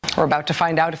Russiagate. We're about to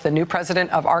find out if the new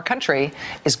president of our country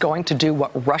is going to do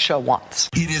what Russia wants.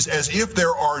 It is as if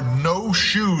there are no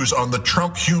shoes on the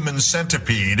Trump human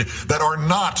centipede that are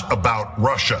not about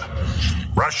Russia.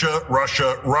 Russia,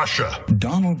 Russia, Russia.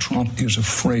 Donald Trump is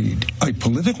afraid. A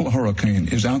political hurricane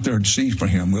is out there at sea for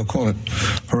him. We'll call it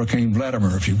Hurricane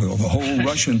Vladimir, if you will, the whole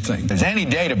Russian thing. There's any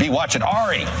day to be watching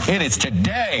Ari. It is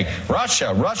today.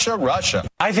 Russia, Russia, Russia.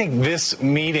 I think this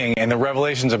meeting and the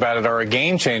revelations about it are a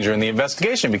game changer in the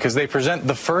investigation because they present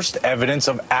the first evidence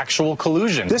of actual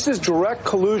collusion. This is direct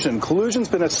collusion. Collusion's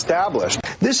been established.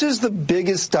 This is the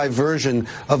biggest diversion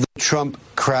of the Trump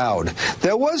crowd.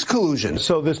 There was collusion.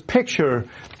 So this picture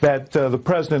that the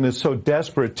president is so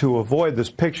desperate to avoid, this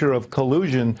picture of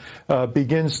collusion,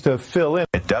 begins to fill in.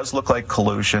 It does look like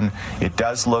collusion. It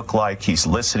does look like he's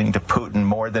listening to Putin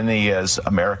more than he is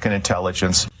American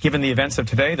intelligence. Given the events of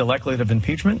today, the likelihood of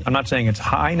impeachment, I'm not saying it's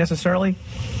high necessarily,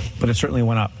 but it certainly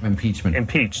went up. Impeachment.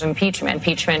 Impeached. Impeachment.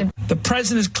 The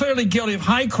president is clearly guilty of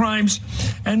high crimes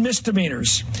and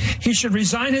misdemeanors. He should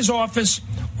resign his office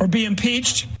or be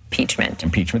impeached. Impeachment.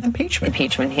 Impeachment. Impeachment.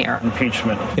 Impeachment here.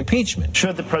 Impeachment. Impeachment.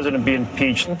 Should the president be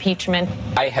impeached? Impeachment.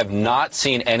 I have not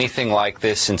seen anything like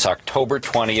this since October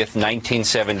 20th,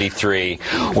 1973,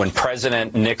 when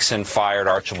President Nixon fired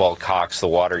Archibald Cox, the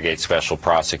Watergate special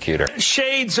prosecutor.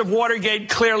 Shades of Watergate,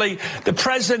 clearly. The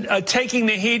president taking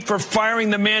the heat for firing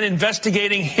the man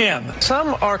investigating him.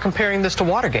 Some are comparing this to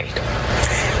Watergate.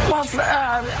 Well,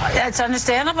 it's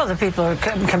understandable that people are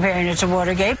comparing it to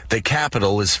Watergate. The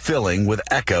Capitol is filling with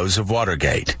echoes of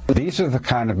Watergate. These are the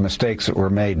kind of mistakes that were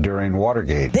made during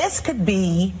Watergate. This could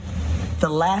be the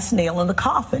last nail in the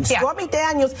coffin. Yeah. Stormy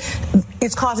Daniels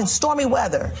is causing stormy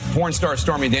weather. Porn star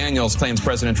Stormy Daniels claims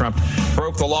President Trump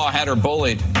broke the law, had her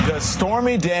bullied. Does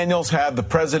Stormy Daniels have the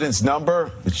president's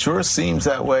number? It sure seems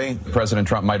that way. President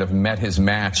Trump might have met his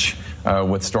match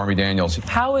with Stormy Daniels.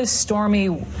 How is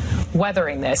Stormy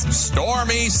weathering this?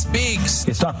 Stormy speaks.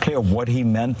 It's not clear what he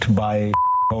meant by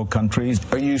whole countries.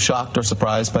 Are you shocked or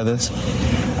surprised by this?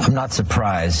 I'm not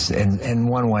surprised. In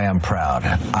one way, I'm proud.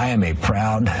 I am a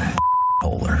proud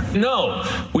holder. No,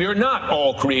 we are not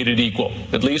all created equal.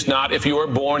 At least not if you are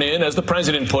born in, as the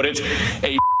president put it,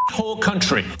 a whole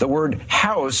country. The word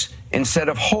house instead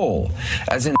of whole,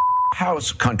 as in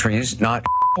house countries, not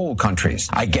whole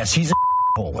countries. I guess he's a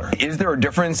holer. Is there a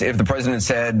difference if the president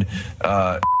said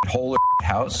whole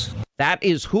house? That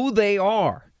is who they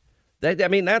are.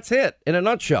 That's it in a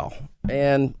nutshell.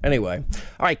 And anyway,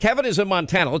 all right, Kevin is in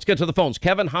Montana. Let's get to the phones.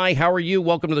 Kevin, hi, how are you?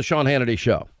 Welcome to the Sean Hannity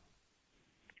Show.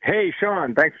 Hey,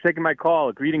 Sean, thanks for taking my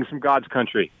call. Greetings from God's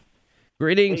country.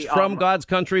 Greetings from God's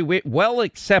country. Well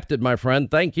accepted, my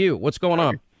friend. Thank you. What's going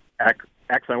on?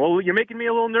 Excellent. Well, you're making me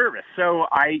a little nervous. So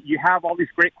you have all these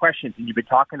great questions, and you've been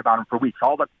talking about them for weeks,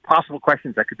 all the possible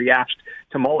questions that could be asked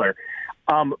to Mueller.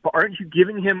 But aren't you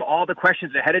giving him all the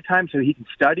questions ahead of time so he can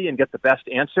study and get the best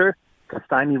answer to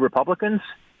stymie Republicans?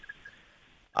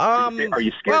 Are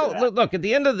you scared of that? Look, at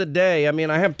the end of the day,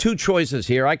 I have two choices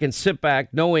here. I can sit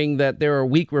back knowing that there are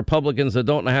weak Republicans that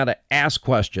don't know how to ask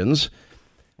questions,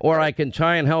 or I can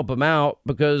try and help them out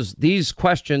because these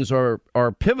questions are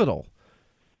pivotal.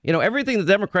 Everything the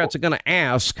Democrats are going to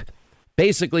ask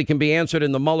basically can be answered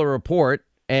in the Mueller report.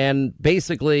 And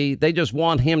basically, they just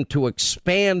want him to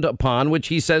expand upon, which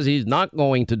he says he's not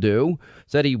going to do,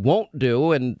 said he won't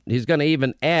do. And he's going to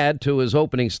even add to his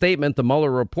opening statement the Mueller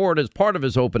report as part of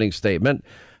his opening statement.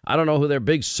 I don't know who their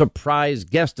big surprise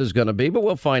guest is going to be, but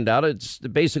we'll find out. It's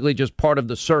basically just part of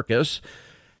the circus.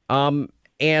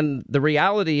 And the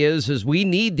reality is we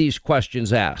need these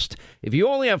questions asked. If you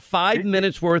only have 5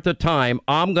 minutes worth of time,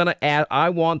 I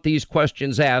want these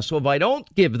questions asked. So if I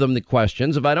don't give them the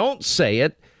questions, if I don't say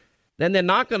it, then they're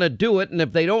not going to do it. And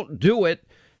if they don't do it,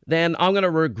 then I'm going to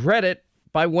regret it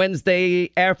by Wednesday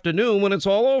afternoon when it's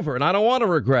all over. And I don't want to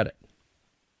regret it.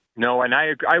 No, and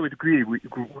I would agree.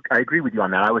 I agree with you on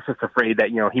that. I was just afraid that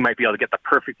he might be able to get the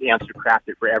perfect answer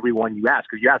crafted for everyone you ask.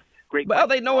 Because you ask great. Well,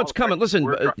 they know it's coming.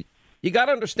 Listen. You got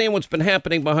to understand what's been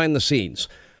happening behind the scenes.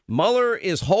 Mueller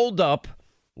is holed up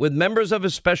with members of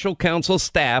his special counsel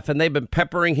staff, and they've been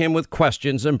peppering him with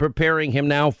questions and preparing him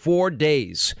now 4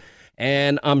 days.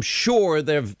 And I'm sure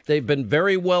they've been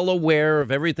very well aware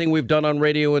of everything we've done on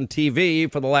radio and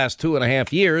TV for the last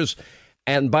 2.5 years.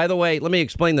 And by the way, let me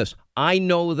explain this. I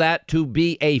know that to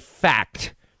be a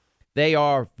fact. They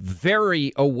are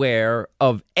very aware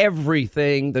of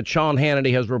everything that Sean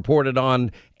Hannity has reported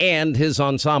on and his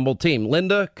ensemble team.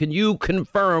 Linda, can you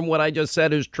confirm what I just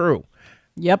said is true?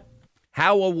 Yep.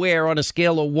 How aware on a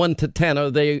scale of 1 to 10 are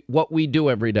they what we do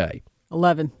every day?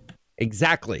 11.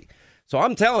 Exactly. So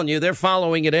I'm telling you, they're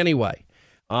following it anyway.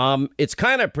 It's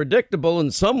kind of predictable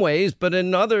in some ways, but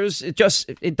in others, it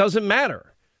doesn't matter.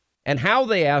 And how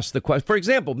they ask the question. For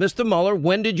example, Mr. Mueller,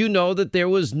 when did you know that there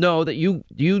was that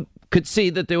you could see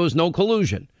that there was no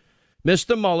collusion?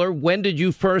 Mr. Mueller, when did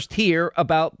you first hear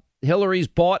about Hillary's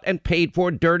bought and paid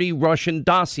for dirty Russian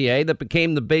dossier that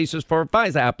became the basis for a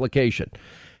FISA application?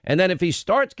 And then if he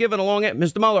starts giving along it,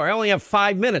 Mr. Mueller, I only have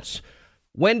 5 minutes.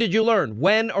 When did you learn?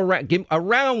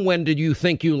 Around when did you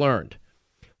think you learned?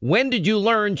 When did you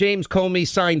learn James Comey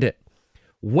signed it?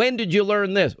 When did you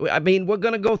learn this? We're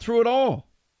going to go through it all.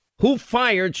 Who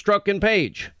fired Strzok and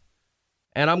Page?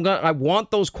 And I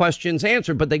want those questions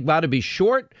answered, but they got to be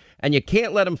short, and you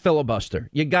can't let him filibuster.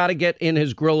 You got to get in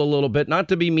his grill a little bit, not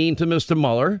to be mean to Mr.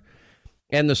 Mueller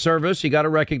and the service. You got to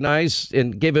recognize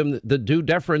and give him the due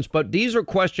deference. But these are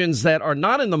questions that are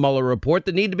not in the Mueller report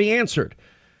that need to be answered,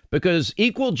 because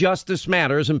equal justice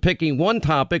matters, and picking one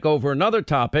topic over another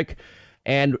topic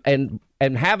and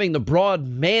having the broad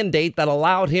mandate that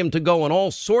allowed him to go in all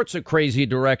sorts of crazy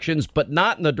directions, but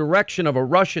not in the direction of a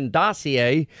Russian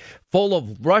dossier full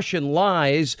of Russian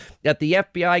lies that the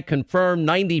FBI confirmed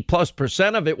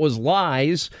 90+% of it was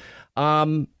lies.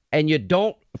 And you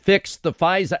don't fix the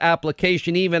FISA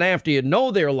application even after you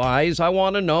know they're lies. I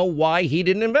want to know why he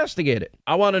didn't investigate it.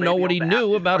 I want to know what he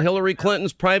knew about Hillary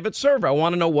Clinton's private server. I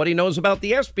want to know what he knows about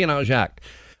the Espionage Act.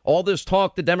 All this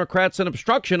talk to Democrats and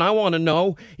obstruction, I want to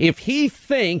know if he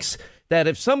thinks that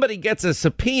if somebody gets a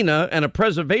subpoena and a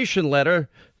preservation letter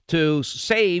to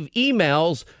save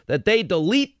emails that they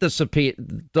delete the subpoenaed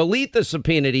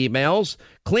emails,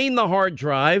 clean the hard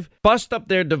drive, bust up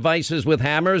their devices with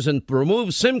hammers, and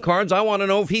remove SIM cards. I want to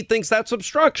know if he thinks that's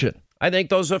obstruction. I think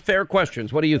those are fair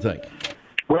questions. What do you think?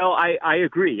 Well, I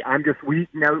agree. Attorney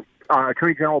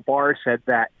General Barr said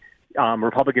that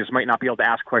Republicans might not be able to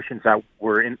ask questions that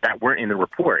weren't in the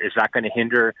report. Is that going to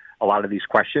hinder a lot of these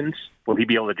questions? Will he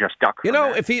be able to just duck?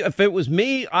 If it was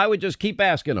me, I would just keep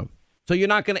asking him. So you're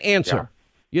not going to answer. Yeah.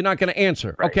 You're not going to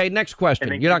answer. Right. Okay, next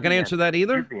question. You're not going to answer that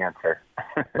either? The answer.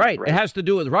 Right. It has to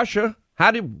do with Russia.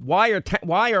 Why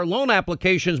are loan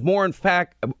applications more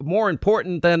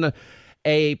important than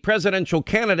a presidential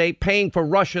candidate paying for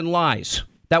Russian lies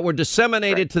that were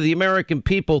disseminated to the American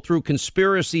people through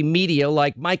conspiracy media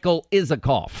like Michael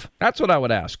Isikoff? That's what I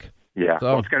would ask. Yeah,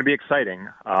 well, it's going to be exciting.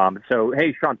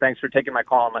 Hey, Sean, thanks for taking my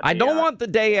call. I don't want the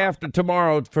day after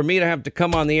tomorrow for me to have to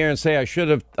come on the air and say I should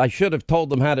have told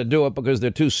them how to do it because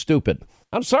they're too stupid.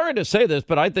 I'm sorry to say this,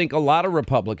 but I think a lot of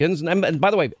Republicans, and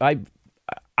by the way,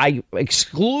 I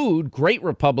exclude great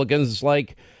Republicans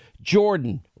like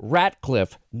Jordan,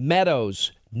 Ratcliffe,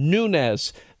 Meadows,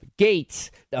 Nunes,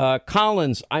 Gates,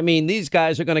 Collins. I mean, these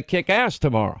guys are going to kick ass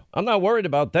tomorrow. I'm not worried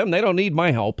about them. They don't need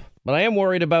my help. But I am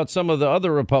worried about some of the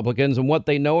other Republicans and what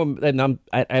they know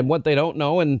and what they don't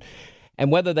know, and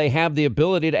whether they have the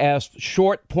ability to ask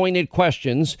short, pointed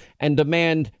questions and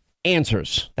demand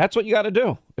answers. That's what you got to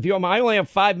do. I only have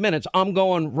 5 minutes, I'm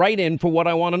going right in for what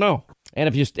I want to know. And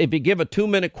if you give a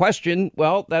 2-minute question,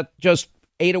 well, that just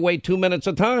ate away 2 minutes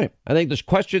of time. I think there's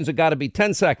questions that got to be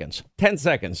 10 seconds. 10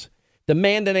 seconds.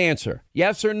 Demand an answer.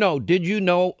 Yes or no. Did you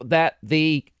know that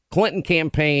the Clinton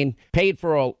campaign paid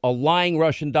for a lying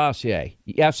Russian dossier?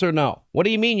 Yes or no? What do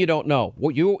you mean you don't know?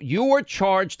 Well, you were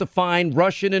charged to find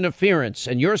Russian interference,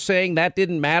 and you're saying that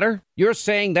didn't matter? You're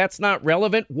saying that's not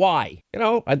relevant? Why?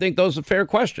 I think those are fair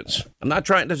questions. I'm not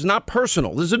trying. This is not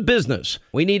personal. This is business.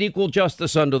 We need equal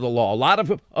justice under the law. A lot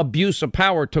of abuse of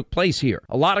power took place here.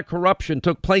 A lot of corruption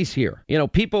took place here.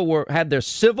 People had their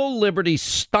civil liberties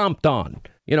stomped on.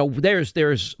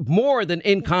 There's more than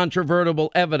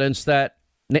incontrovertible evidence that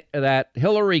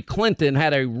Hillary Clinton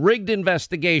had a rigged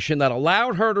investigation that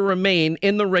allowed her to remain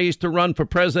in the race to run for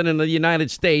president of the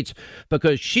United States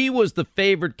because she was the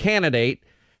favored candidate.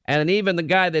 And even the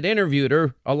guy that interviewed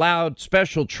her allowed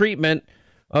special treatment.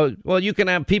 Well, you can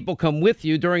have people come with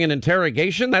you during an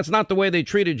interrogation. That's not the way they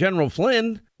treated General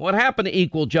Flynn. What happened to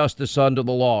equal justice under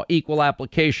the law, equal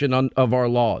application of our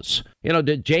laws?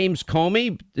 Did James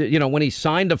Comey, when he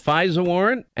signed a FISA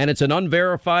warrant and it's an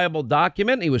unverifiable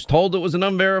document, he was told it was an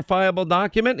unverifiable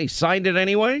document, he signed it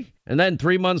anyway, and then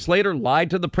 3 months later lied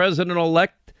to the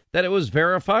president-elect that it was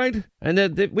verified? And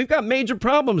that we've got major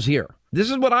problems here. This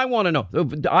is what I want to know.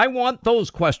 I want those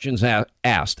questions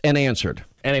asked and answered.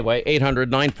 Anyway,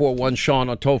 800-941-SEAN,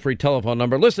 a toll-free telephone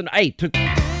number. Listen, all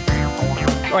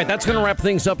right, that's going to wrap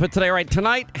things up for today. All right,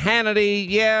 tonight,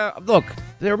 Hannity, look,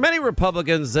 there are many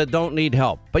Republicans that don't need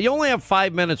help, but you only have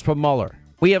 5 minutes for Mueller.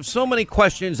 We have so many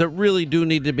questions that really do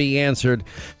need to be answered.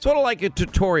 Sort of like a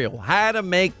tutorial, how to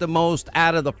make the most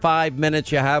out of the 5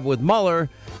 minutes you have with Mueller,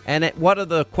 and what are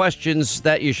the questions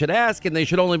that you should ask, and they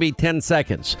should only be 10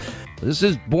 seconds. This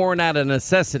is born out of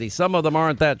necessity. Some of them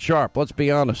aren't that sharp, let's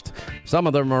be honest. Some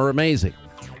of them are amazing.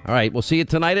 All right, we'll see you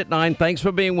tonight at 9. Thanks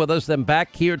for being with us. Then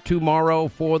back here tomorrow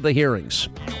for the hearings.